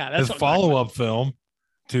 Yeah, his follow-up film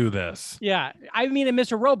to this. Yeah, I mean, and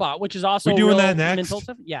Mr. Robot, which is also we're doing that next.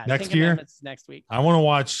 Yeah, next year. Next week. I want to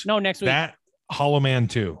watch. Next week. That Hollow Man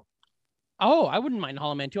 2. Oh, I wouldn't mind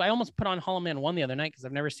Hollow Man 2. I almost put on Hollow Man 1 the other night because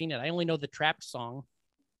I've never seen it. I only know the Trapped song.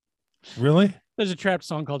 Really? There's a Trapped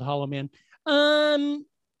song called Hollow Man.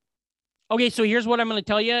 Okay, so here's what I'm going to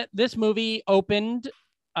tell you. This movie opened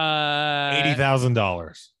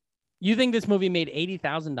 $80,000. You think this movie made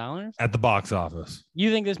 $80,000 at the box office? You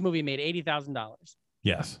think this movie made $80,000?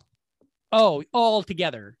 Yes. Oh, all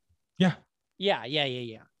together. Yeah. Yeah.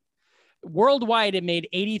 Worldwide, it made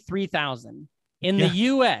 83,000. In the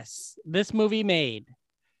U.S., this movie made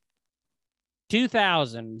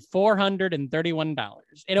 $2,431.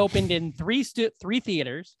 It opened in three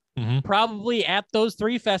theaters, probably at those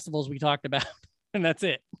 3 festivals we talked about, and that's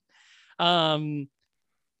it. But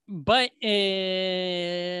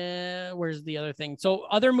where's the other thing? So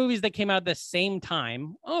other movies that came out at the same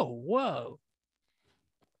time. Oh, whoa.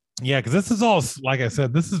 Yeah, because this is all, like I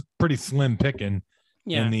said, this is pretty slim picking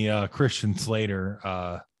in the Christian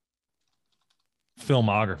Slater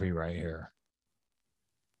filmography right here.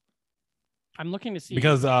 I'm looking to see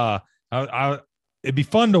because it'd be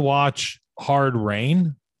fun to watch Hard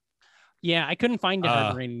Rain. Yeah, I couldn't find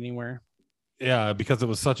Hard Rain anywhere. Yeah, because it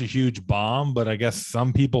was such a huge bomb, but I guess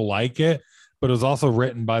some people like it. But it was also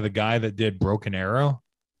written by the guy that did Broken Arrow.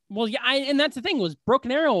 Well, yeah, and that's the thing was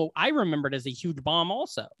Broken Arrow. I remembered as a huge bomb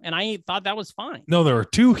also, and I thought that was fine. No, there were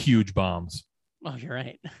 2 huge bombs. Oh, you're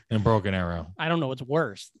right. In Broken Arrow. I don't know what's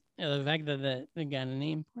worse. The fact that they got a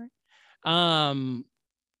name for it.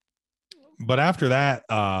 But after that,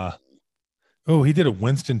 he did a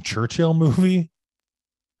Winston Churchill movie.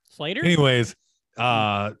 Slater? Anyways,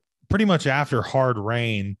 pretty much after Hard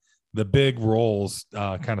Rain, the big roles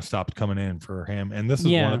kind of stopped coming in for him. And this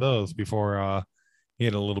is one of those before he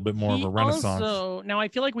had a little bit more of a renaissance. Now, I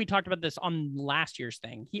feel like we talked about this on last year's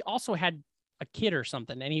thing. He also had a kid or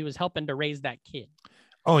something, and he was helping to raise that kid.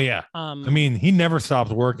 Oh, yeah. I mean, he never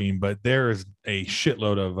stopped working, but there is a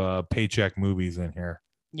shitload of paycheck movies in here.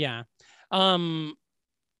 Yeah.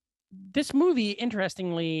 This movie,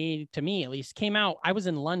 interestingly, to me at least, came out. I was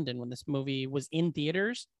in London when this movie was in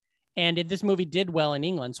theaters, and this movie did well in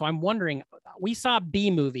England. So I'm wondering, we saw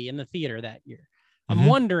B Movie in the theater that year. I'm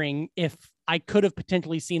wondering if I could have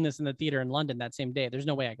potentially seen this in the theater in London that same day. There's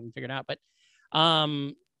no way I can figure it out, but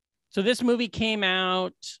so this movie came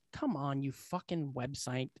out. Come on, you fucking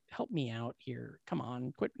website. Help me out here. Come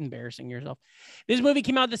on, quit embarrassing yourself. This movie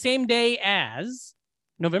came out the same day as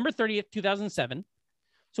November 30th, 2007.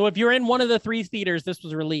 So if you're in one of the 3 theaters this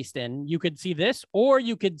was released in, you could see this, or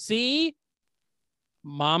you could see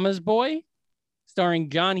Mama's Boy, starring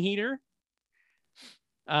John Heder,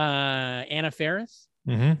 Anna Faris,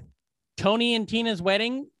 Tony and Tina's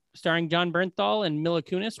Wedding, starring John Bernthal and Mila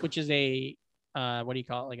Kunis, which is a what do you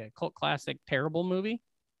call it? Like a cult classic, terrible movie.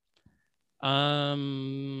 The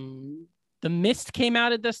Mist came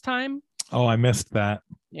out at this time. Oh, I missed that.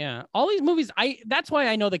 Yeah. All these movies, that's why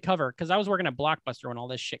I know the cover, because I was working at Blockbuster when all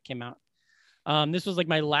this shit came out. This was like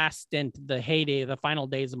my last stint, the heyday, the final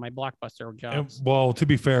days of my Blockbuster jobs. Well, to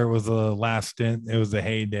be fair, it was the last stint. It was the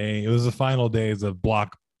heyday. It was the final days of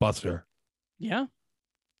Blockbuster. Yeah,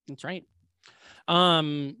 that's right.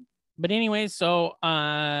 But anyways, so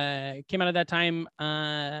came out at that time.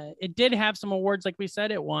 It did have some awards, like we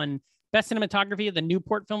said. It won Best Cinematography at the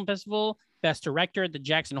Newport Film Festival, Best Director at the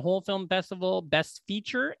Jackson Hole Film Festival, Best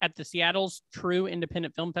Feature at the Seattle's True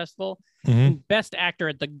Independent Film Festival, and Best Actor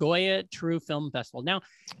at the Goya True Film Festival. Now,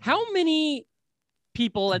 how many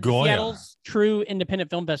people at the Seattle's True Independent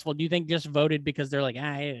Film Festival do you think just voted because they're like,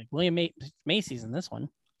 William Macy's in this one?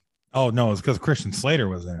 Oh, no, it's because Christian Slater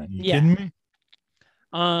was in it. You kidding me?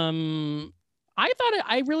 I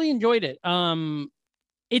really enjoyed it.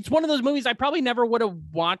 It's one of those movies I probably never would have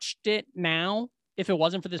watched it now if it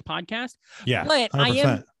wasn't for this podcast. Yeah, but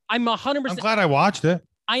 100%. I'm 100%. I'm glad I watched it.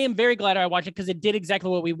 I am very glad I watched it because it did exactly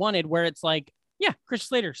what we wanted, where it's like, yeah, Christian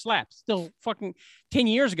Slater slaps. Still fucking 10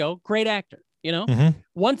 years ago, great actor. You know,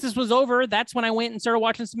 once this was over, that's when I went and started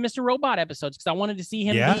watching some Mr. Robot episodes because I wanted to see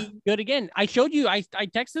him be good again. I showed you, I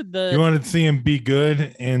texted You wanted to see him be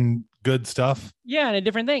good and good stuff. Yeah, and a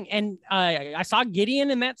different thing. And I saw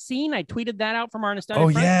Gideon in that scene. I tweeted that out from our nostalgia. Oh,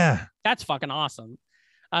 yeah. That's fucking awesome.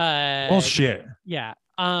 Bullshit. Yeah.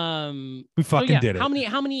 We fucking did it. How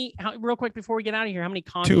many, real quick before we get out of here, how many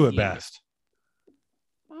comments? 2 at best.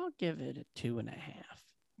 I'll give it a 2.5.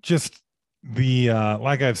 Just the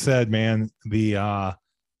like I've said, man, the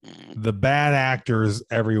bad actors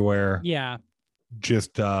everywhere. Yeah.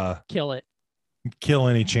 Just kill it. Kill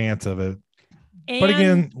any chance of it. But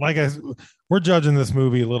again, we're judging this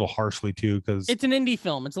movie a little harshly too, because it's an indie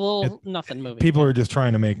film. It's a little nothing movie. People are just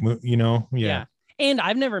trying to make, yeah. And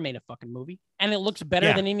I've never made a fucking movie, and it looks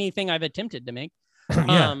better than anything I've attempted to make.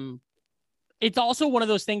 It's also one of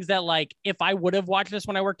those things that, like, if I would have watched this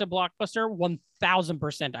when I worked at Blockbuster,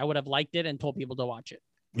 1000%, I would have liked it and told people to watch it.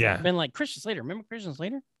 Yeah. I've been like, Christian Slater. Remember Christian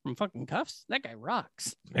Slater from fucking Cuffs? That guy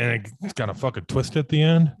rocks. And it's got a fucking twist at the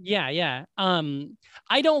end. Yeah.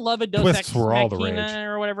 I don't love a Dos Ex Machina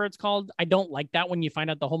or whatever it's called. I don't like that when you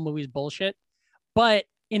find out the whole movie's bullshit. But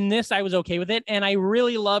in this, I was okay with it. And I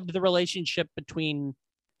really loved the relationship between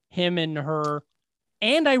him and her.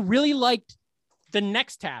 And I really liked the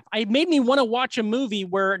next half. It made me want to watch a movie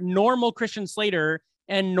where normal Christian Slater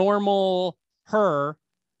and normal her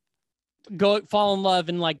fall in love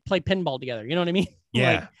and like play pinball together. You know what I mean?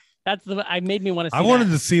 Yeah. I made me want to see I wanted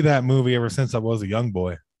to see that movie ever since I was a young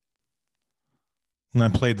boy. And I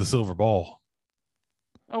played the silver ball.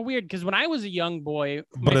 Oh, weird. Because when I was a young boy,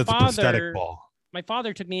 but it's a prosthetic ball. My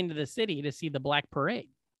father took me into the city to see the Black Parade.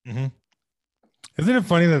 Mm-hmm. Isn't it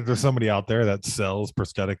funny that there's somebody out there that sells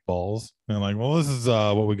prosthetic balls? And I'm like, well, this is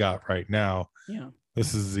what we got right now. Yeah.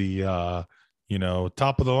 This is the,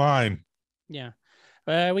 top of the line. Yeah.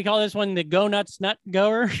 We call this one the Go Nuts Nut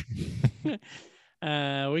Goer.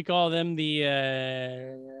 We call them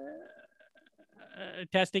the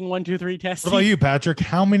testing 1, 2, 3 testing. What about you, Patrick?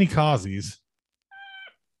 How many Kazies?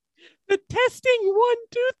 The testing 1,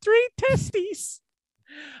 2, 3 testes.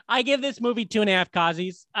 I give this movie 2.5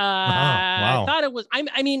 Kazies. Wow. I thought it was.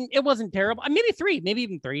 I mean, it wasn't terrible. Maybe 3, maybe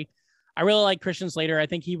even 3. I really like Christian Slater. I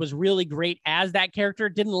think he was really great as that character.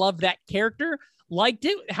 Didn't love that character. Liked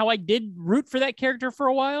it. How I did root for that character for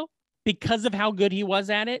a while because of how good he was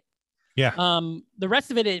at it. Yeah. The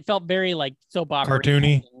rest of it felt very like soap opera,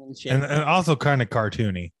 cartoony, and also kind of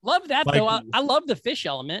cartoony. Love that though. I love the fish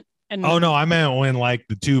element. And no, I meant when like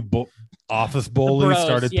the two office bullies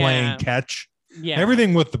started playing catch. Yeah,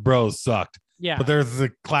 everything with the bros sucked. Yeah, but there's the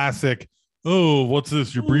classic. Oh, what's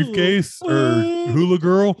this? Your briefcase or hula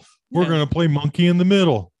girl? We're gonna play monkey in the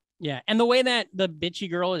middle. Yeah, and the way that the bitchy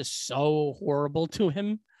girl is so horrible to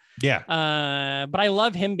him. Yeah. But I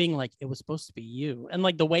love him being like, it was supposed to be you, and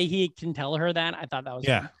like the way he can tell her that, I thought that was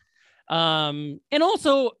fun. And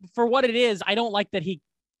also for what it is, I don't like that he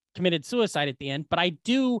committed suicide at the end, but I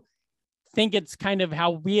do think it's kind of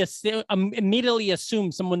how we immediately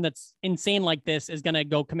assume someone that's insane like this is going to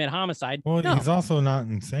go commit homicide. Well, he's also not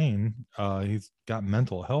insane. He's got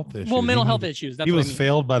mental health issues. Well, mental health issues. That's he was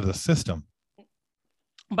failed by the system.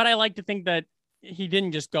 But I like to think that he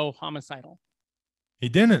didn't just go homicidal. He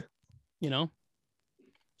didn't.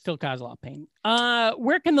 Still cause a lot of pain.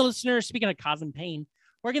 Where can the listeners, speaking of causing pain,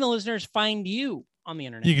 where can the listeners find you on the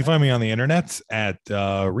internet? You can find me on the internet at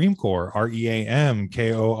Reamcore,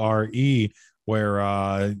 REAMKORE, where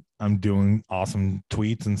I'm doing awesome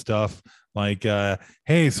tweets and stuff like,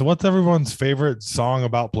 hey, so what's everyone's favorite song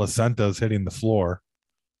about placentas hitting the floor?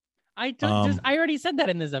 I already said that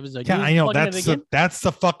in this episode. Yeah, I know. That's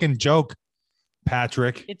the fucking joke,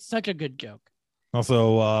 Patrick. It's such a good joke.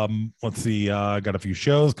 Also, let's see. Got a few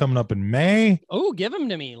shows coming up in May. Oh, give them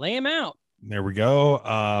to me. Lay them out. There we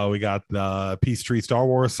go. We got the Peachtree Star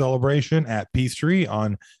Wars celebration at Peachtree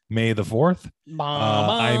on May the 4th.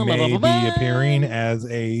 I may be appearing as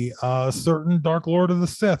a certain Dark Lord of the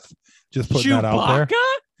Sith. Just putting that out there.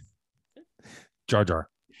 Jar Jar.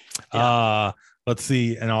 Yeah. Let's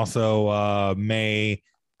see. And also May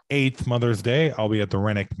 8th, Mother's Day, I'll be at the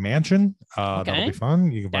Rennick Mansion. That'll be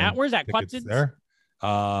fun. You can find where's that? Tickets there.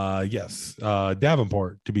 Yes.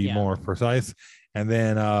 Davenport, to be more precise. And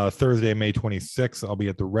then Thursday, May 26th, I'll be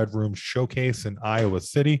at the Red Room Showcase in Iowa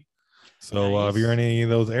City. So if you're in any of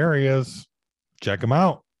those areas, check them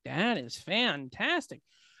out. That is fantastic.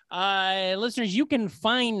 Listeners, you can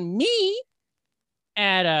find me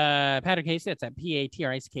at Patrick Hasty. That's at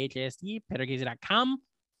PATRICKHAST, patrickhasty.com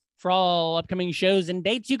for all upcoming shows and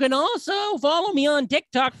dates. You can also follow me on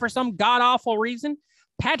TikTok for some god-awful reason.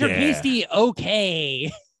 Patrick Hasty,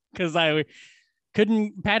 okay. Because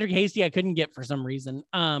Patrick Hasty I couldn't get for some reason.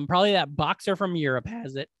 Probably that boxer from Europe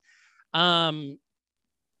has it.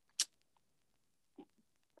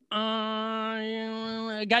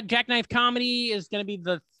 Got Jackknife Comedy is going to be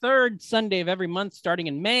the third Sunday of every month starting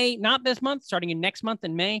in May. Not this month, starting in next month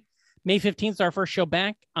in May. May 15th is our first show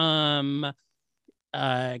back. Come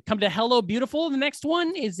to Hello Beautiful. The next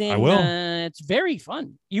one is in. I will. It's very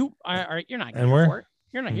fun. You're not and where? For it.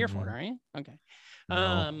 You're not here for it, are you? Okay.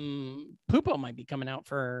 No. Pupo might be coming out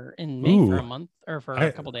in May for a month or for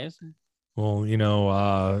a couple days. Well, here in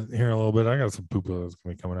a little bit, I got some Pupo that's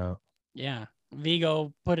gonna be coming out. Yeah,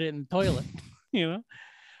 Vigo put it in the toilet.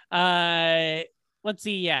 let's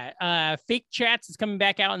see. Yeah. Fake Chats is coming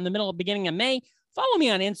back out in the beginning of May. Follow me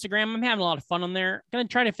on Instagram. I'm having a lot of fun on there. Going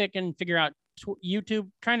to try to figure out YouTube,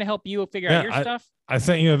 trying to help you figure out your stuff. I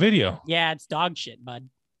sent you a video. Yeah, it's dog shit, bud.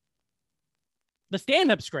 The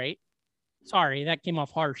stand-up's great. Sorry, that came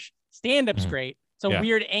off harsh. Stand-up's great. It's a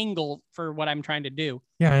weird angle for what I'm trying to do.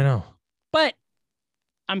 Yeah, I know. But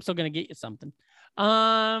I'm still going to get you something.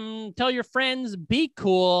 Tell your friends, be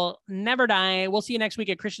cool, never die. We'll see you next week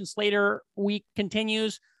at Christian Slater Week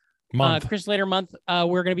continues. Christian Slater month.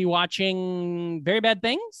 We're going to be watching Very Bad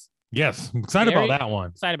Things. Yes, I'm excited about that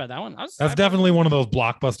one. Excited about that one. That's definitely one of those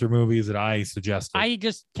blockbuster movies that I suggested. I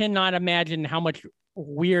just cannot imagine how much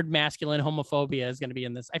weird masculine homophobia is going to be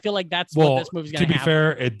in this. I feel like that's what this movie's going to have. To be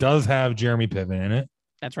fair, it does have Jeremy Piven in it.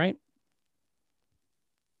 That's right.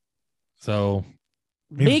 So,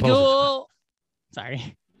 be cool.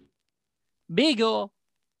 Sorry. Be cool.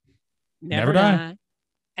 Never die.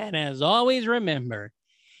 And as always, remember,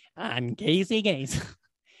 I'm Casey Case.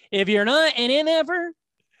 If you're not an MFer,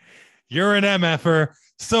 you're an MFer.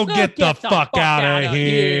 So get the fuck out of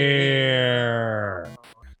here.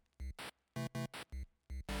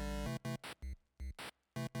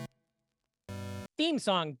 Theme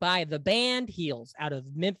song by the band Heels out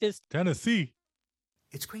of Memphis, Tennessee.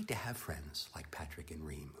 It's great to have friends like Patrick and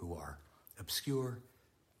Reem who are obscure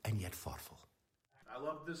and yet thoughtful. I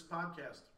love this podcast.